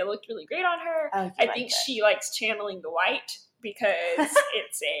 I think it looked really great on her. I think she likes channeling the white because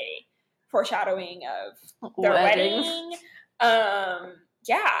it's a foreshadowing of their wedding.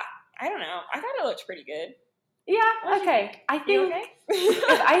 Yeah, I don't know. I thought it looked pretty good. Yeah, okay. I think okay?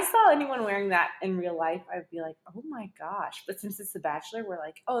 if I saw anyone wearing that in real life, I'd be like, oh my gosh. But since it's The Bachelor, we're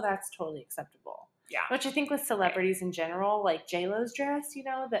like, oh, that's totally acceptable. Yeah. Which I think with celebrities in general, like J-Lo's dress, you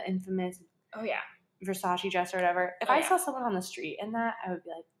know, the infamous Versace dress or whatever. If I saw someone on the street in that, I would be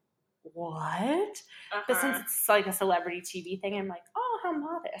like, what? But since it's like a celebrity TV thing, I'm like, oh, how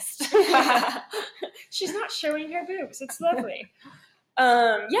modest. She's not showing her boobs. It's lovely.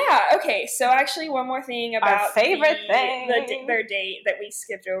 Yeah, okay, so actually one more thing about our favorite thing. Their date that we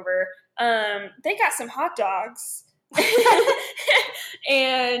skipped over. They got some hot dogs.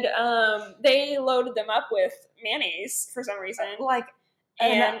 And they loaded them up with mayonnaise for some reason.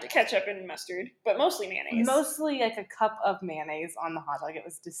 And ketchup and mustard, but mostly mayonnaise. Mostly like a cup of mayonnaise on the hot dog. It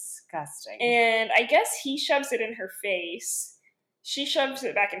was disgusting. And I guess he shoves it in her face. She shoves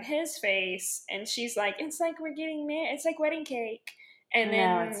it back in his face, and she's like, it's like we're getting it's like wedding cake. And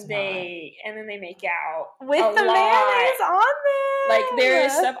then they make out with the mayonnaise on them. Like there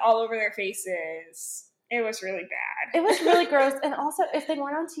is stuff all over their faces. It was really bad. It was really gross. And also, if they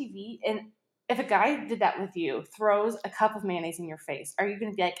weren't on TV, and if a guy did that with you, throws a cup of mayonnaise in your face, are you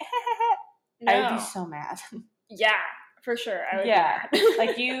going to be like, no. I would be so mad. Yeah, for sure. I would be mad.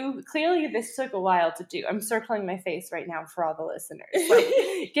 Like you, clearly this took a while to do. I'm circling my face right now for all the listeners.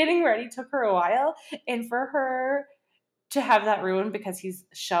 Like getting ready took her a while. And for her to have that ruined because he's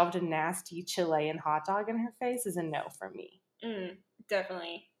shoved a nasty Chilean hot dog in her face is a no for me.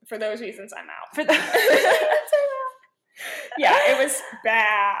 Definitely. For those reasons, I'm out. For those yeah, it was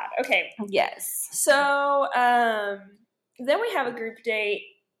bad. Okay. Yes. So, then we have a group date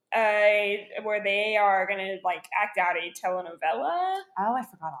where they are going to, like, act out a telenovela. Oh, I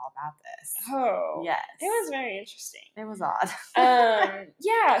forgot all about this. Oh. Yes. It was very interesting. It was odd.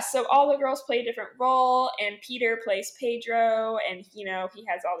 Yeah, so all the girls play a different role, and Peter plays Pedro, and, you know, he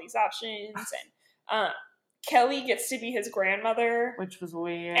has all these options, and Kelly gets to be his grandmother. Which was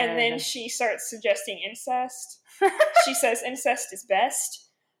weird. And then she starts suggesting incest. She says incest is best.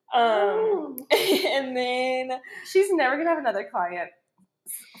 And then she's never going to have another client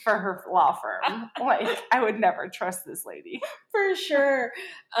for her law firm. Like, I would never trust this lady. For sure.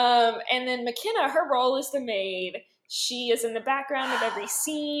 And then Mykenna, her role is the maid. She is in the background of every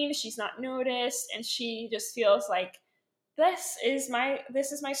scene. She's not noticed. And she just feels like, this is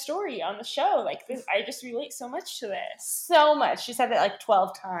my story on the show. Like, this, I just relate so much to this. So much. She said it like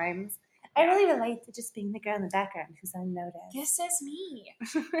 12 times. I really relate to just being the girl in the background who's unnoticed. This is me.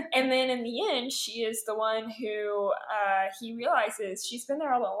 And then in the end, she is the one who he realizes she's been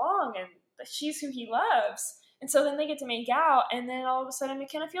there all along and she's who he loves. And so then they get to make out, and then all of a sudden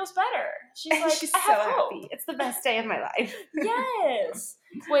Mykenna feels better. She's like, she's I have so hope. happy. It's the best day of my life. Yes.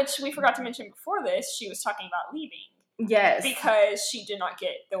 Which we forgot to mention before this, she was talking about leaving. Yes. Because she did not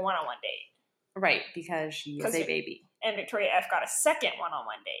get the one-on-one date. Right, because she is a baby. And Victoria F got a second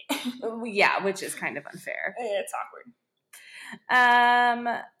one-on-one date. Yeah, which is kind of unfair. It's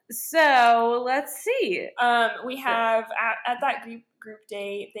awkward. So let's see. We have at that group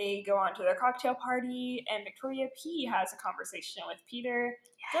date, they go on to their cocktail party, and Victoria P has a conversation with Peter.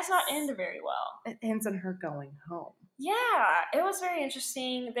 Yes. Does not end very well. It ends on her going home. Yeah, it was very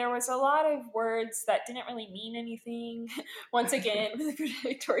interesting. There was a lot of words that didn't really mean anything. Once again, with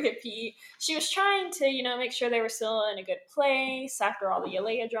Victoria P, she was trying to, you know, make sure they were still in a good place after all the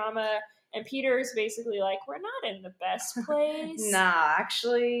Alea drama. And Peter's basically like, we're not in the best place. Nah,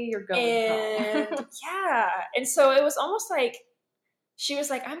 actually, you're going home. Yeah. And so it was almost like, she was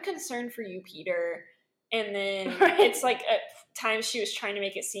like, I'm concerned for you, Peter. And then it's like at times she was trying to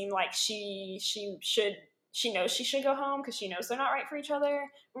make it seem like she should she knows she should go home because she knows they're not right for each other.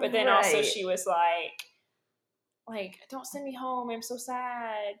 But then also she was like, don't send me home. I'm so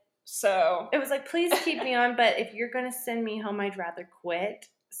sad. So it was like, please keep me on, but if you're going to send me home, I'd rather quit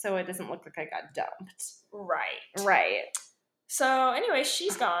so it doesn't look like I got dumped. Right. So anyway,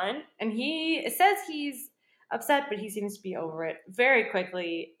 she's gone. And it says he's upset, but he seems to be over it very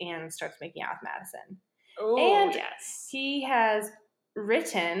quickly and starts making out with Madison. Oh, and yes. He has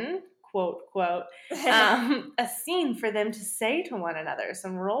written, quote, quote, a scene for them to say to one another,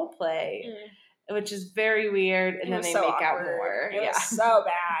 some role play, which is very weird. And then they so make awkward. out more. It was so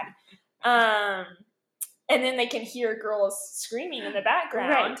bad. And then they can hear girls screaming in the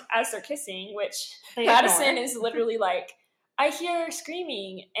background as they're kissing, which Madison is literally like, I hear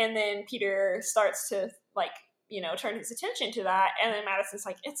screaming. And then Peter starts to, like, you know, turn his attention to that. And then Madison's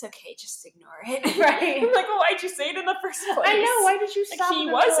like, it's okay, just ignore it. Right. I'm like, well, why'd you say it in the first place? I know. Why did you stop he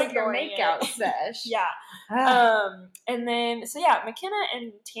was ignoring your makeout sesh? Yeah. And then, so yeah, Mykenna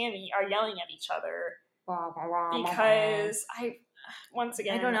and Tammy are yelling at each other because once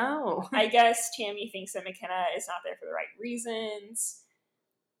again, I don't know. I guess Tammy thinks that Mykenna is not there for the right reasons.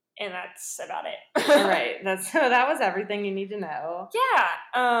 And that's about it. Right. That was everything you need to know.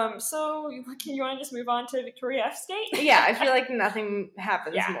 Yeah. So you want to just move on to Victoria F's date? Yeah, I feel like nothing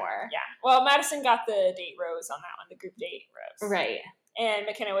happens more. Yeah. Well, Madison got the date rose on that one, the group date rose. Right. And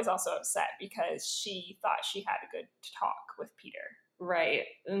Mykenna was also upset because she thought she had a good talk with Peter. Right.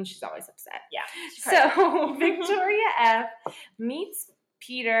 And she's always upset. Yeah. So Victoria F meets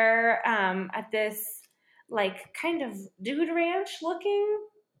Peter at this, like, kind of dude ranch looking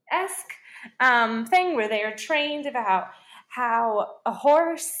esque thing where they are trained about how a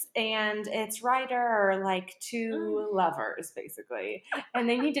horse and its rider are like two lovers, basically, and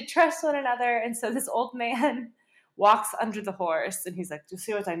they need to trust one another. And so this old man walks under the horse, and he's like, "Do you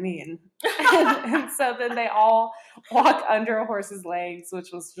see what I mean?" And so then they all walk under a horse's legs,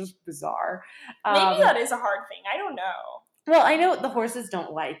 which was just bizarre. Maybe that is a hard thing. I don't know. Well, I know the horses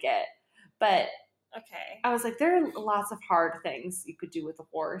don't like it, but okay. I was like, there are lots of hard things you could do with a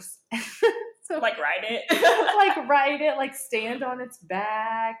horse. So, like ride it? Like ride it, like stand on its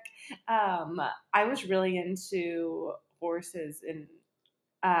back. I was really into horses in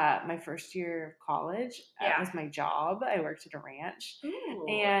my first year of college. It was my job. I worked at a ranch. Ooh.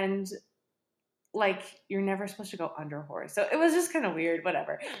 And like, you're never supposed to go under a horse. So it was just kind of weird,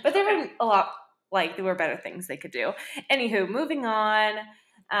 whatever. But there were a lot, like, there were better things they could do. Anywho, moving on.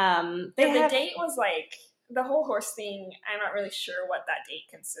 The date was like the whole horse thing. I'm not really sure what that date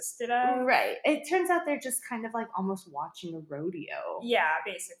consisted of. Right. It turns out they're just kind of like almost watching a rodeo. Yeah,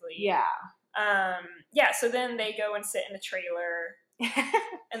 basically. Yeah. Yeah. So then they go and sit in the trailer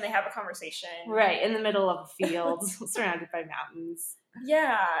and they have a conversation. Right, in the middle of a field, surrounded by mountains.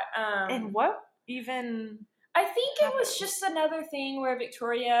 Yeah. And what even? I think it was just another thing where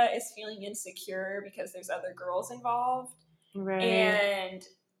Victoria is feeling insecure because there's other girls involved. Right.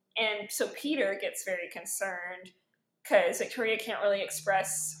 And so Peter gets very concerned because Victoria can't really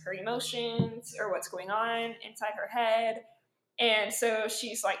express her emotions or what's going on inside her head. And so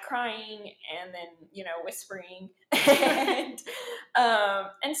she's like crying and then, you know, whispering. And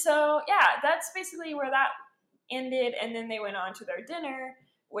so, yeah, that's basically where that ended. And then they went on to their dinner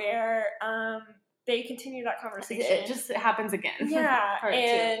where they continue that conversation. It just happens again. Yeah.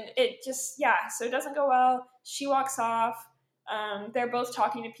 And it just, so it doesn't go well. She walks off. They're both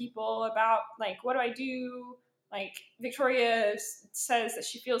talking to people about, like, what do I do? Like, Victoria says that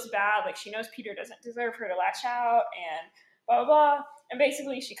she feels bad. Like, she knows Peter doesn't deserve her to lash out and blah, blah, blah. And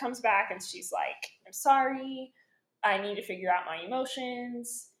basically she comes back and she's like, I'm sorry. I need to figure out my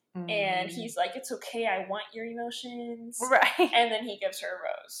emotions. And he's like, it's okay. I want your emotions. Right. And then he gives her a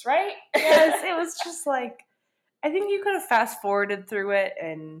rose, right? Yes, it was just like, I think you could have fast forwarded through it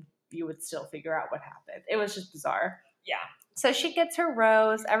and you would still figure out what happened. It was just bizarre. Yeah. So she gets her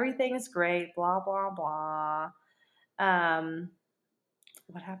rose. Everything is great. Blah, blah, blah.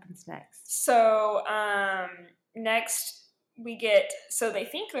 What happens next? So next we get, so they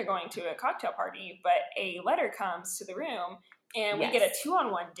think they're going to a cocktail party, but a letter comes to the room and we get a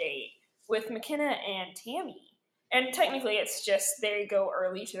 2-on-1 date with Mykenna and Tammy. And technically it's just they go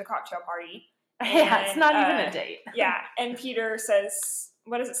early to the cocktail party. Yeah, it's not even a date. Yeah. And Peter says,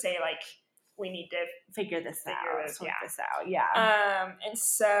 what does it say? Like, we need to figure this out. Yeah. And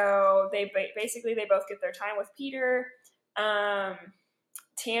so they basically both get their time with Peter.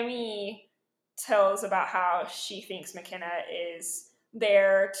 Tammy tells about how she thinks Mykenna is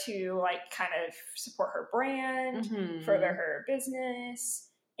there to, like, kind of support her brand, further her business,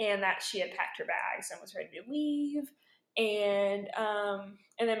 and that she had packed her bags and was ready to leave. And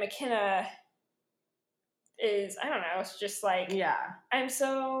then Mykenna is, I don't know, it's just like, Yeah. I'm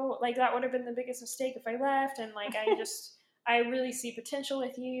so, like, that would have been the biggest mistake if I left, and, like, I really see potential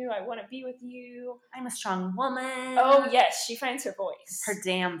with you, I want to be with you. I'm a strong woman. Oh, yes, she finds her voice. Her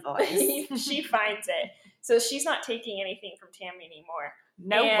damn voice. She finds it. So she's not taking anything from Tammy anymore.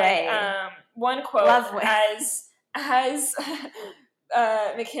 No way. One quote, Love way. as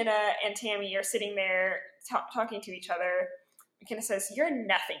Mykenna and Tammy are sitting there talking to each other, Mykenna says, "You're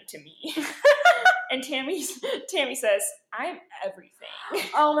nothing to me." And Tammy says, "I'm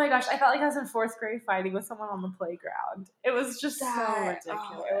everything." Oh my gosh, I felt like I was in 4th grade fighting with someone on the playground. It was just so ridiculous.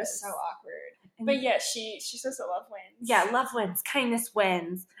 Oh, it was so awkward. But yeah, she says that love wins. Yeah, love wins. Kindness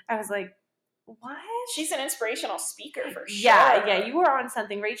wins. I was like, what? She's an inspirational speaker for sure. Yeah, you were on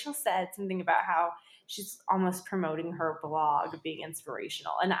something. Rachel said something about how she's almost promoting her blog being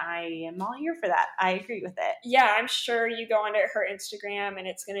inspirational, and I am all here for that. I agree with it. Yeah, I'm sure you go onto her Instagram and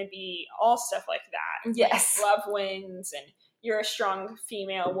it's going to be all stuff like that. Yes. Like love wins and you're a strong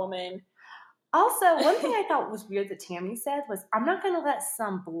female woman. Also, one thing I thought was weird that Tammy said was, I'm not going to let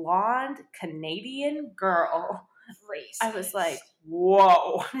some blonde Canadian girl. Racist. I was like,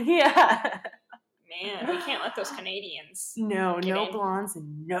 whoa. Yeah. Man, we can't let those Canadians. No blondes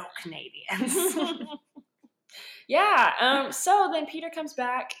and no Canadians. Yeah. So then Peter comes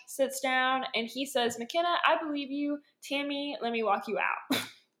back, sits down, and he says, "Mykenna, I believe you. Tammy, let me walk you out."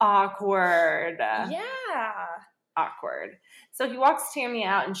 Awkward. Yeah. Awkward. So he walks Tammy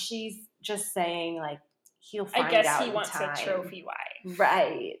out, and she's just saying, like, he'll find out. I guess he in wants time. a trophy wife.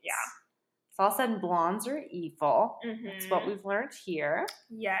 Right. Yeah. So all of a sudden, blondes are evil. Mm-hmm. That's what we've learned here.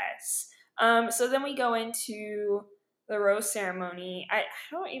 Yes. So then we go into the rose ceremony. I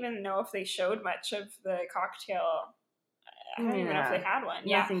don't even know if they showed much of the cocktail. I don't even know if they had one.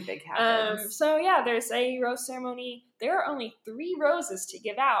 Nothing big happens. So yeah, there's a rose ceremony. There are only 3 roses to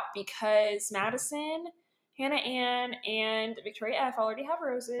give out because Madison, Hannah Ann, and Victoria F already have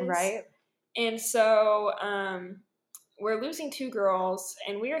roses. Right. And so we're losing 2 girls,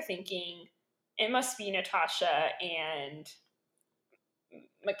 and we are thinking it must be Natasha and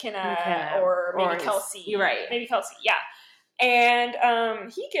Mykenna or maybe Kelsey. You're right. Maybe Kelsey, yeah.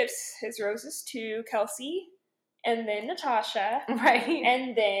 And he gives his roses to Kelsey, and then Natasha. Right.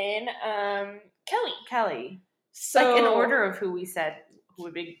 And then Kelly. So, like, in order of who we said who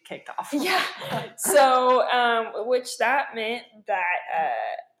would be kicked off. Yeah. So, which that meant that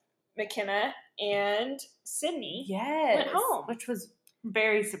Mykenna and Sydney went home. Which was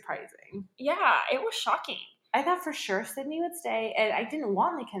very surprising. Yeah, it was shocking. I thought for sure Sydney would stay, and I didn't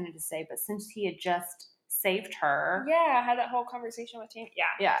want Mykenna to stay, but since he had just saved her. Yeah, I had that whole conversation with him. Yeah.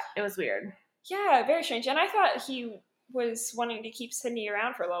 Yeah, it was weird. Yeah, very strange. And I thought he was wanting to keep Sydney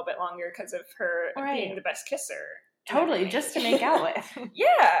around for a little bit longer because of her being the best kisser. Totally, just to make out with.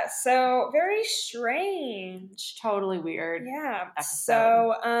 Yeah, so very strange. Totally weird. Yeah. Episode.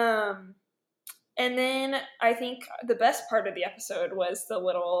 So, and then I think the best part of the episode was the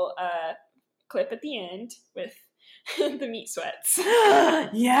little clip at the end with the meat sweats.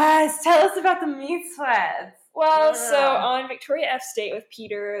 Yes, tell us about the meat sweats. Well, so on Victoria F's date with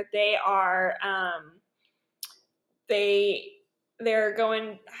Peter, they are they're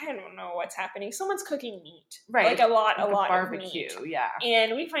going, I don't know what's happening. Someone's cooking meat. Right. Like a lot barbecue, of meat. Yeah.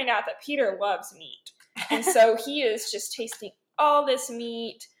 And we find out that Peter loves meat. And so he is just tasting all this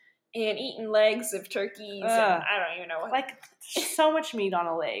meat and eating legs of turkeys. And I don't even know what. Like, so much meat on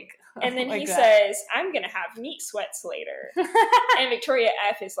a leg. And then he says, "I'm going to have meat sweats later." And Victoria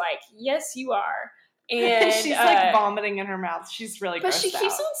F is like, "Yes, you are." And she's like vomiting in her mouth. She's really grossed out. But she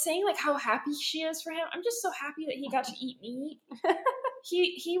keeps on saying like how happy she is for him. I'm just so happy that he got to eat meat.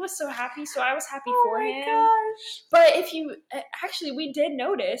 He was so happy, so I was happy for him. Gosh. But if you actually, we did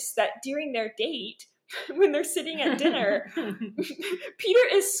notice that during their date, when they're sitting at dinner, Peter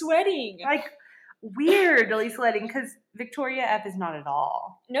is sweating. Like, weirdly sweating, because Victoria F is not at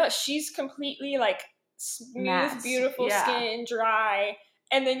all. No, she's completely like smooth, beautiful skin, dry.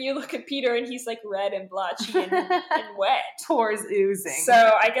 And then you look at Peter and he's like red and blotchy and wet. Pores oozing. So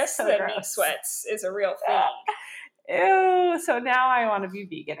I guess the gross. meat sweats is a real thing. Ew. So now I want to be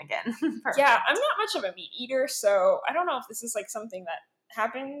vegan again. Yeah, I'm not much of a meat eater, so I don't know if this is like something that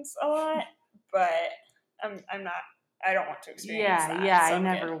happens a lot, but I'm not. I don't want to experience that. Yeah, so I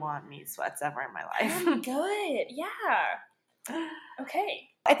never want meat sweats ever in my life. Good. Yeah. Okay.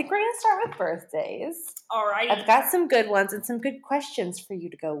 I think we're going to start with birthdays. All right. I've got some good ones and some good questions for you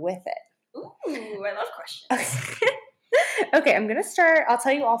to go with it. Ooh, I love questions. Okay, I'm going to start. I'll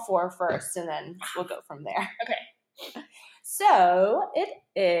tell you all 4 first, and then we'll go from there. Okay. So, it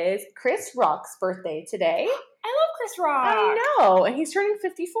is Chris Rock's birthday today. I love Chris Rock. I know. And he's turning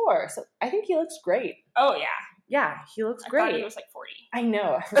 54. So I think he looks great. Oh, yeah. Yeah, he looks great. I thought he was like 40. I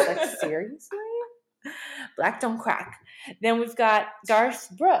know. I was like, seriously? Black don't crack. Then we've got Garth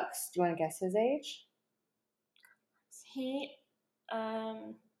Brooks. Do you want to guess his age? He,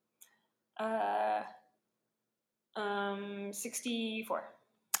 64.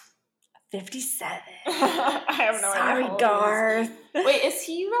 57. I have no idea. Sorry, Garth. Wait, is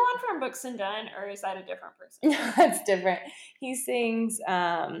he the one from Books and Done, or is that a different person? That's different. He sings,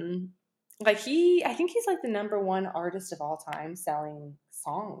 I think he's like the #1 artist of all time selling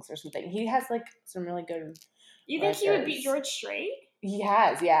songs or something. He has like some really good You think he would beat George Strait? He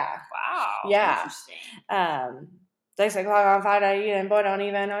has, yeah. Wow. Yeah. Interesting. They say clock on Friday and boy don't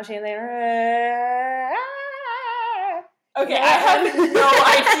even know she there. Okay, I have no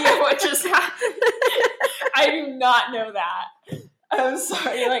idea what just happened. I do not know that. I'm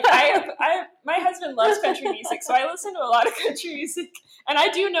sorry. Like my husband loves country music, so I listen to a lot of country music, and I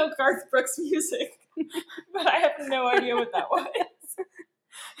do know Garth Brooks music, but I have no idea what that was.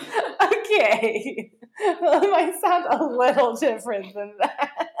 Okay. Well, it might sound a little different than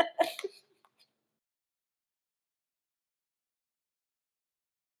that.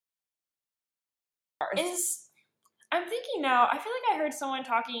 I'm thinking now, I feel like I heard someone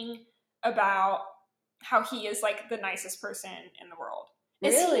talking about how he is like the nicest person in the world.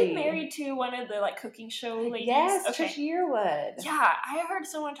 Is he married to one of the like cooking show ladies? Yes, Trish Yearwood. Yeah, I heard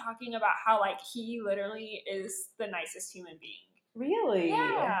someone talking about how like he literally is the nicest human being. Really?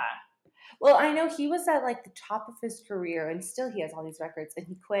 Yeah. Well, I know he was at like the top of his career, and still he has all these records, and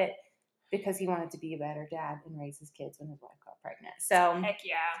he quit because he wanted to be a better dad and raise his kids when his wife got pregnant. So heck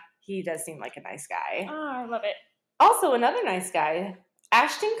yeah, he does seem like a nice guy. Oh, I love it. Also, another nice guy,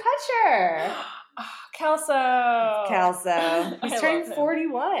 Ashton Kutcher. Kelso. He's turning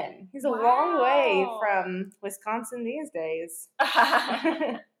 41. He's a long way from Wisconsin these days.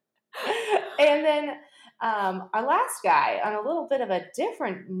 And then our last guy, on a little bit of a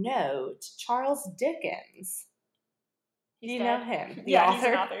different note, Charles Dickens. You know him, the author? He's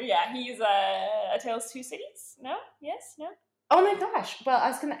an author. Yeah, he's A Tale of Two Cities. No? Yes? No? Oh my gosh. Well, I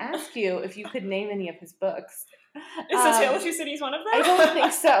was going to ask you if you could name any of his books. Is A Tale of Two Cities one of them? I don't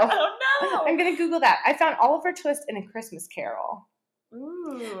think so. Oh no! I'm going to Google that. I found Oliver Twist and A Christmas Carol.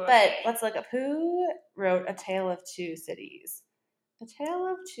 Ooh. But let's look up who wrote A Tale of Two Cities. A Tale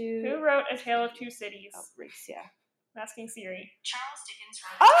of Two... Who wrote A Tale of Two Cities? Oh, Reese, yeah. I'm asking Siri. Charles Dickens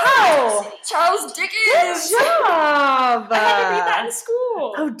wrote. Oh! Charles Dickens! Good job! I had to read that in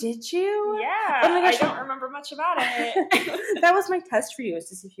school. Oh, did you? Yeah. Oh my gosh. I don't remember much about it. That was my test for you, is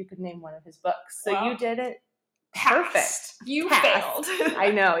to see if you could name one of his books. So you did it perfect. You failed.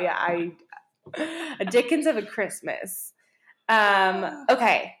 I know, yeah. A Dickens of a Christmas.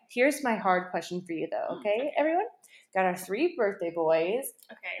 Okay, here's my hard question for you, though. Okay, everyone? Got our 3 birthday boys.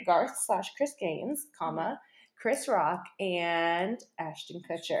 Okay. Garth/Chris Gaines, comma, Chris Rock, and Ashton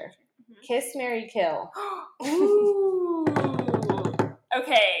Kutcher. Mm-hmm. Kiss, marry, kill. Ooh.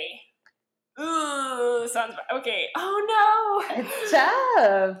 Okay. Ooh, sounds okay. Oh no. It's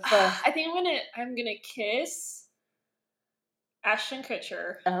tough. I think I'm gonna kiss Ashton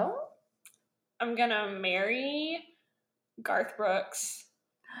Kutcher. Oh? I'm gonna marry Garth Brooks.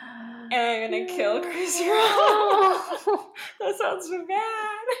 And I'm gonna kill Chris Rock. That sounds so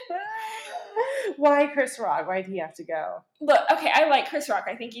bad. Why Chris Rock? Why did he have to go? Look, okay, I like Chris Rock.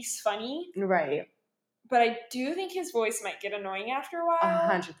 I think he's funny. Right. But I do think his voice might get annoying after a while.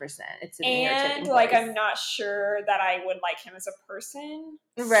 100%. It's an irritating voice. Like, I'm not sure that I would like him as a person.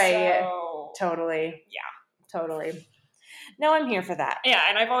 Right. So, totally. Yeah. Totally. No, I'm here for that. Yeah,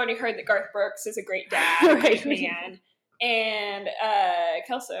 and I've already heard that Garth Brooks is a great dad, right. Great man. And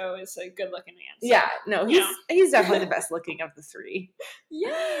Kelso is a good-looking man. So, yeah, no, he's definitely the best looking of the 3.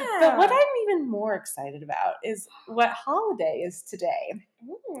 Yeah. But what I'm even more excited about is what holiday is today.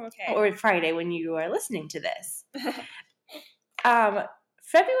 Ooh, okay. Or Friday when you are listening to this.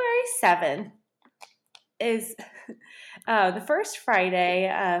 February 7th is the first Friday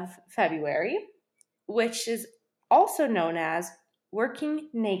of February, which is also known as Working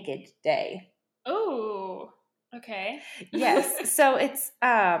Naked Day. Ooh. Okay. Yes. So it's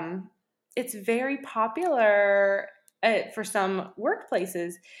very popular for some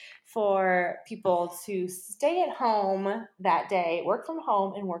workplaces for people to stay at home that day, work from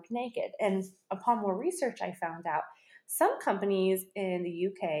home, and work naked. And upon more research, I found out some companies in the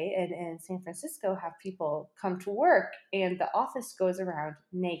UK and in San Francisco have people come to work and the office goes around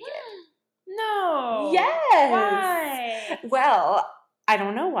naked. No. Yes. Why? Well, I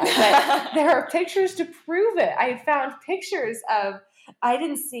don't know why, but there are pictures to prove it. I found pictures of I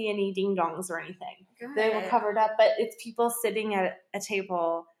didn't see any ding dongs or anything. Good. They were covered up, but it's people sitting at a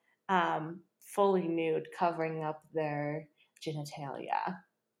table, fully nude, covering up their genitalia.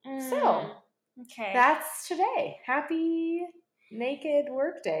 So okay. that's today. Happy naked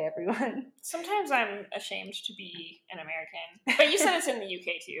work day, everyone. Sometimes I'm ashamed to be an American, but you said it's in the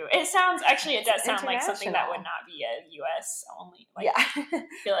UK too. It does sound like something that would not be a US only. Like, yeah, I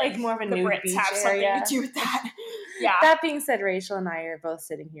feel like more of a the nude Brits beach have area. something to do with that. Yeah. That being said, Rachel and I are both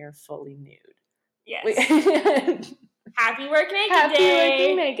sitting here fully nude. Yes. Happy Work Naked Happy Day.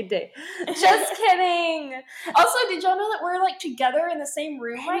 Working Naked Day. Just kidding. Also, did y'all know that we're like together in the same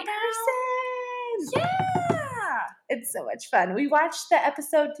room right now? Yeah. It's so much fun. We watched the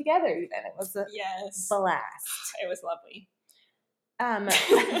episode together even. It was a blast. It was lovely. And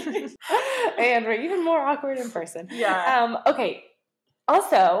we're even more awkward in person. Yeah. Okay.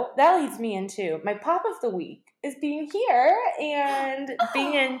 Also, that leads me into my pop of the week is being here and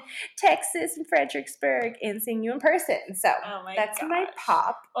being in Texas and Fredericksburg and seeing you in person. So that's gosh. my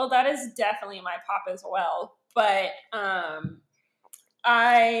pop. Well, that is definitely my pop as well. But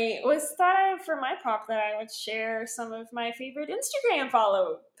I thought for my pop that I would share some of my favorite Instagram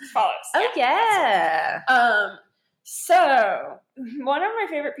follows. Oh yeah. So one of my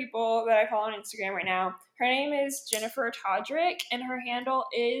favorite people that I follow on Instagram right now, her name is Jennifer Todrick, and her handle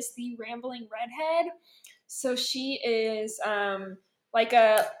is the Rambling Redhead. So she is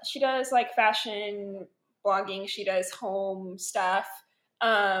she does like fashion blogging, she does home stuff,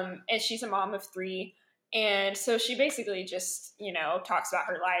 and she's a mom of 3. And so she basically just, talks about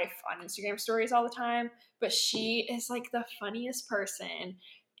her life on Instagram stories all the time. But she is like the funniest person.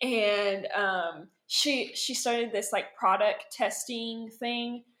 And she started this like product testing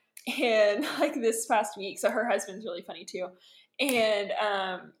thing, and like this past week. So her husband's really funny too. And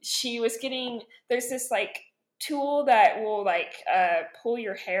she was there's this like tool that will like pull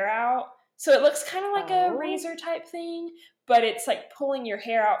your hair out. So it looks kind of like a razor type thing, but it's like pulling your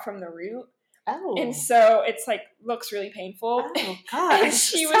hair out from the root. Oh. And so it's like looks really painful. Oh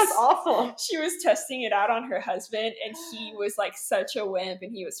gosh. And sounds awful. She was testing it out on her husband, and he was like such a wimp,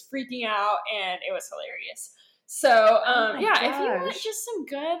 and he was freaking out, and it was hilarious. So if you want just some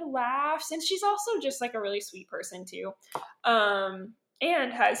good laughs, and she's also just like a really sweet person too.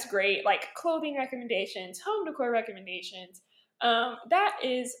 And has great like clothing recommendations, home decor recommendations. That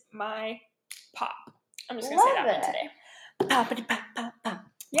is my pop. I'm just gonna say that one today. Poppity pop pop pop.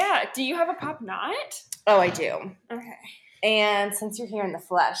 Yeah. Do you have a pop not? Oh, I do. Okay. And since you're here in the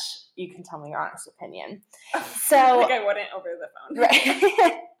flesh, you can tell me your honest opinion. So like I wouldn't over the phone.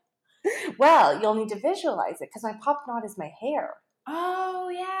 Right. Well, you'll need to visualize it because my pop knot is my hair. Oh,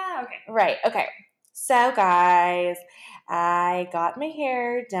 yeah. Okay. Right. Okay. So, guys, I got my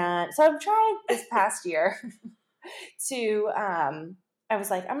hair done. So I've tried this past year to, I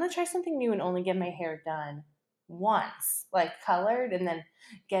was like, I'm going to try something new and only get my hair done once, like colored, and then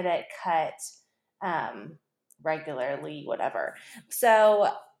get it cut regularly, whatever.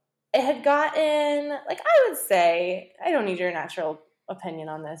 So it had gotten, like, I would say, I don't need your natural opinion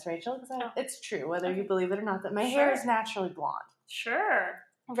on this, Rachel, because it's true, whether you believe it or not, that my hair is naturally blonde. Sure.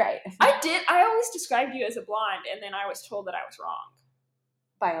 Right. I always described you as a blonde, and then I was told that I was wrong.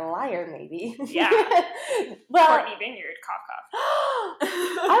 By a liar, maybe. Yeah. Well, Courtney Vineyard, cough, cough.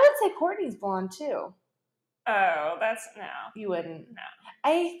 I would say Courtney's blonde, too. Oh, that's no. You wouldn't? No.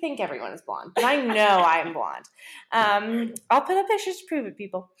 I think everyone is blonde, but I know I'm blonde. I'll put up pictures to prove it,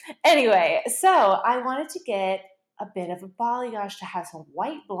 people. Anyway, so I wanted to get a bit of a balayage to have some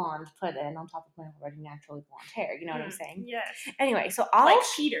white blonde put in on top of my already naturally blonde hair. You know what I'm saying? Yes. Anyway, so like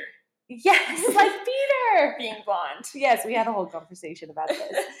Peter. Yes, like Peter. Being blonde. Yes, we had a whole conversation about this.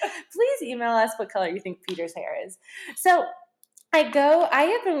 Please email us what color you think Peter's hair is. So I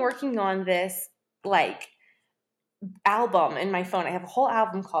have been working on this, like, album in my phone. I have a whole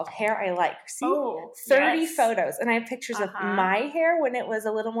album called Hair I Like. See? 30 photos. And I have pictures of my hair when it was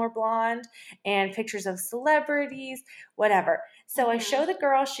a little more blonde and pictures of celebrities, whatever. So I show the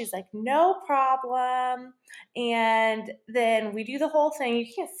girl. She's like, no problem. And then we do the whole thing. You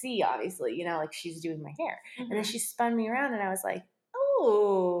can't see, obviously, like she's doing my hair. And then she spun me around and I was like,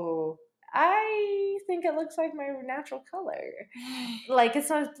 oh, I think it looks like my natural color. Like, it's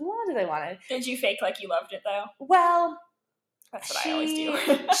not as blonde as I wanted. Did you fake like you loved it, though? Well, that's what I always do.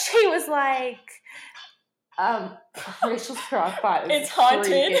 She was like, Rachel's crockpot is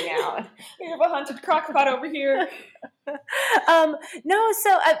haunted. Freaking out. We have a haunted crockpot over here. No,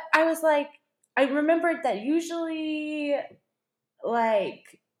 so I was like, I remembered that usually,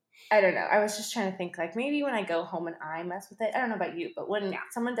 like, I don't know. I was just trying to think, like, maybe when I go home and I mess with it. I don't know about you, but when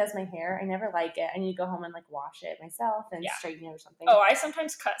someone does my hair, I never like it. I need to go home and, like, wash it myself and straighten it or something. Oh, I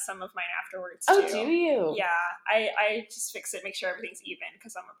sometimes cut some of mine afterwards, too. Oh, do you? Yeah. I just fix it, make sure everything's even,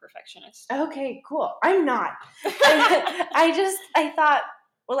 because I'm a perfectionist. Okay, cool. I'm not. I thought,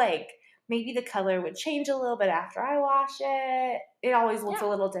 well, like, maybe the color would change a little bit after I wash it. It always looks a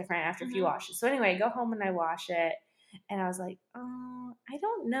little different after a few washes. So anyway, I go home and I wash it. And I was like, oh, I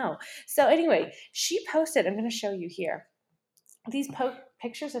don't know. So anyway, she posted, I'm going to show you here, these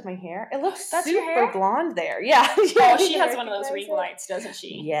pictures of my hair. It looks super blonde there. Yeah. Oh, she has one of those ring lights, doesn't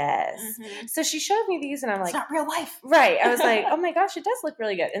she? Yes. Mm-hmm. So she showed me these and I'm like, it's not real life. Right. I was like, oh my gosh, it does look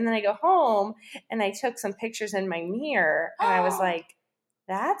really good. And then I go home and I took some pictures in my mirror and I was like,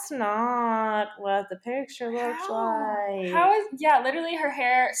 that's not what the picture looks like. Literally her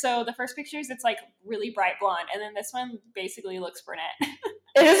hair. So the first pictures, it's like really bright blonde. And then this one basically looks brunette.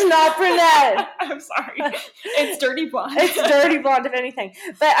 It is not brunette. I'm sorry. It's dirty blonde. It's dirty blonde, if anything.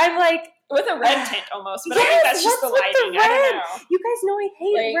 But I'm like... with a red tint almost. But I think that's just the lighting. I don't know. You guys know I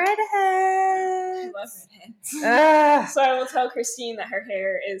hate redheads. I love redheads. So I will tell Christine that her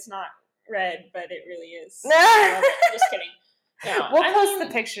hair is not red, but it really is. Just kidding. No, we'll post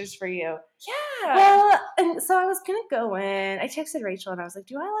the pictures for you. Yeah. Well, and so I was going to go in. I texted Rachel and I was like,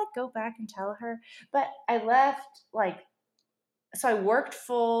 do I like go back and tell her? But I left so I worked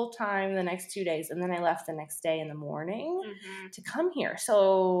full time the next 2 days and then I left the next day in the morning to come here.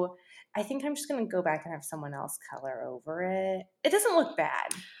 So I think I'm just going to go back and have someone else color over it. It doesn't look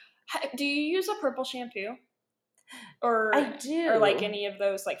bad. Do you use a purple shampoo? Or I do. Or like any of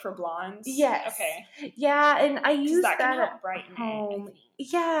those like for blondes? Yes. Okay. Yeah, and I use that can help brighten home.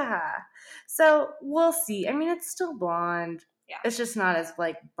 Yeah. So we'll see. I mean, it's still blonde. Yeah. It's just not as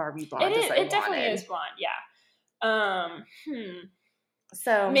like Barbie blonde as I wanted. It definitely is blonde, yeah.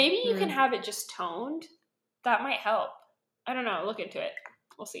 So maybe you can have it just toned. That might help. I don't know. Look into it.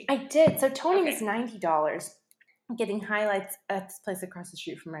 We'll see. I did. So toning is $90. Getting highlights at this place across the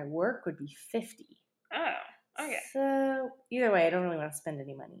street from my work would be $50. Oh. Okay. So either way, I don't really want to spend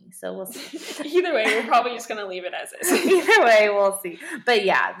any money. So we'll see. Either way, we're probably just gonna leave it as is. Either way, we'll see. But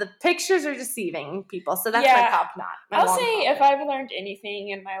yeah, the pictures are deceiving people. So that's my top knot. I'll say if I've learned anything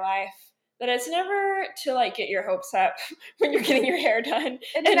in my life, that it's never to like get your hopes up when you're getting your hair done,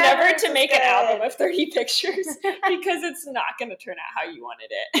 and never to make an album of 30 pictures because it's not gonna turn out how you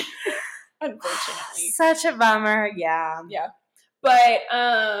wanted it. Unfortunately. Such a bummer. Yeah. Yeah. But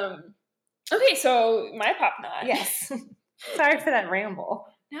okay, so my pop knot. Yes. Sorry for that ramble.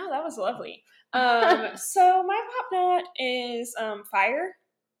 No, that was lovely. So my pop knot is fire,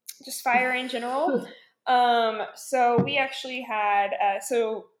 just fire in general. So we actually had,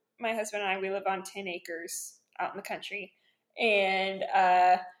 so my husband and I, we live on 10 acres out in the country, and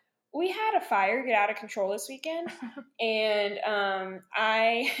we had a fire get out of control this weekend, and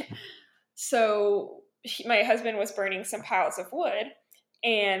my husband was burning some piles of wood.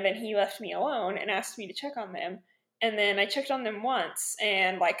 And then he left me alone and asked me to check on them. And then I checked on them once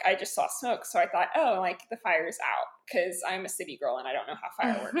and like I just saw smoke. So I thought, oh, like the fire's out because I'm a city girl and I don't know how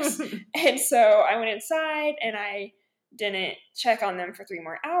fire works. And so I went inside and I didn't check on them for 3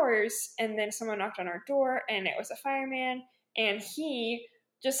 more hours. And then someone knocked on our door and it was a fireman. And he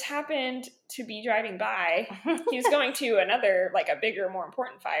just happened to be driving by. He was going to another, like a bigger, more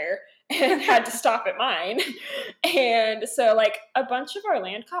important fire and had to stop at mine. And so like a bunch of our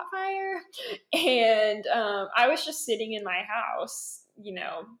land caught fire. And I was just sitting in my house, you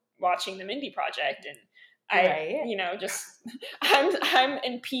know, watching the Mindy Project. And you know, just I'm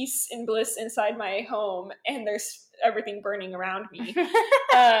in peace and bliss inside my home and there's everything burning around me.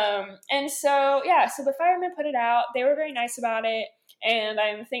 And so, yeah, so the firemen put it out. They were very nice about it. And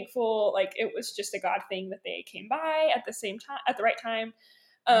I'm thankful, like, it was just a God thing that they came by at the same time, at the right time.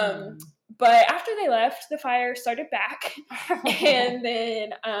 But after they left, the fire started back. And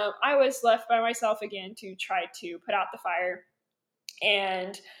then I was left by myself again to try to put out the fire.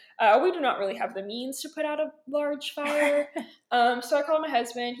 And we do not really have the means to put out a large fire. So I called my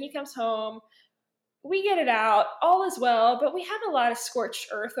husband. He comes home. We get it out. All is well, but we have a lot of scorched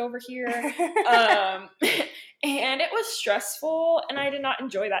earth over here. And it was stressful, and I did not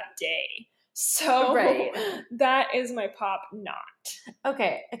enjoy that day. So that is my pop knot.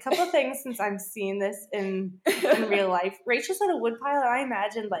 Okay, a couple of things since I'm seeing this in real life. Rachel said a wood pile, and I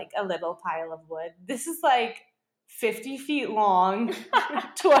imagined like a little pile of wood. This is like 50 feet long,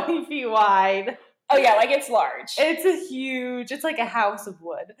 20 feet wide. Oh yeah, like it's large. It's like a house of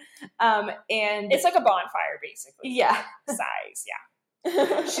wood. And it's like a bonfire basically. Yeah. Size, yeah.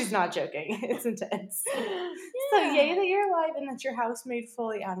 She's not joking. It's intense. Yeah. So yay that you're alive and that your house made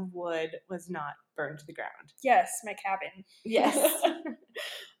fully out of wood was not burned to the ground. Yes, my cabin. Yes.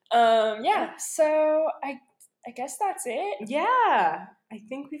 Yeah, so I guess that's it. Yeah. I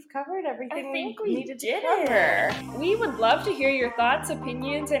think we've covered everything we needed to cover. We would love to hear your thoughts,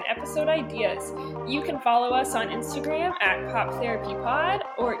 opinions, and episode ideas. You can follow us on Instagram at PopTherapyPod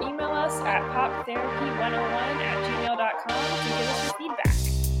or email us at poptherapy101@gmail.com to give us your feedback.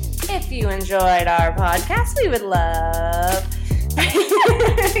 If you enjoyed our podcast, we would love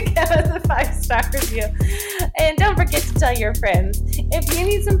give us a 5-star review. And don't forget to tell your friends. If you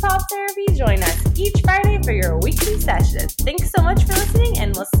need some pop therapy, join us each Friday for your weekly session. Thanks so much for listening,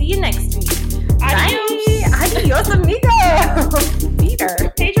 and we'll see you next week. Adios. Bye. Adios, amigo.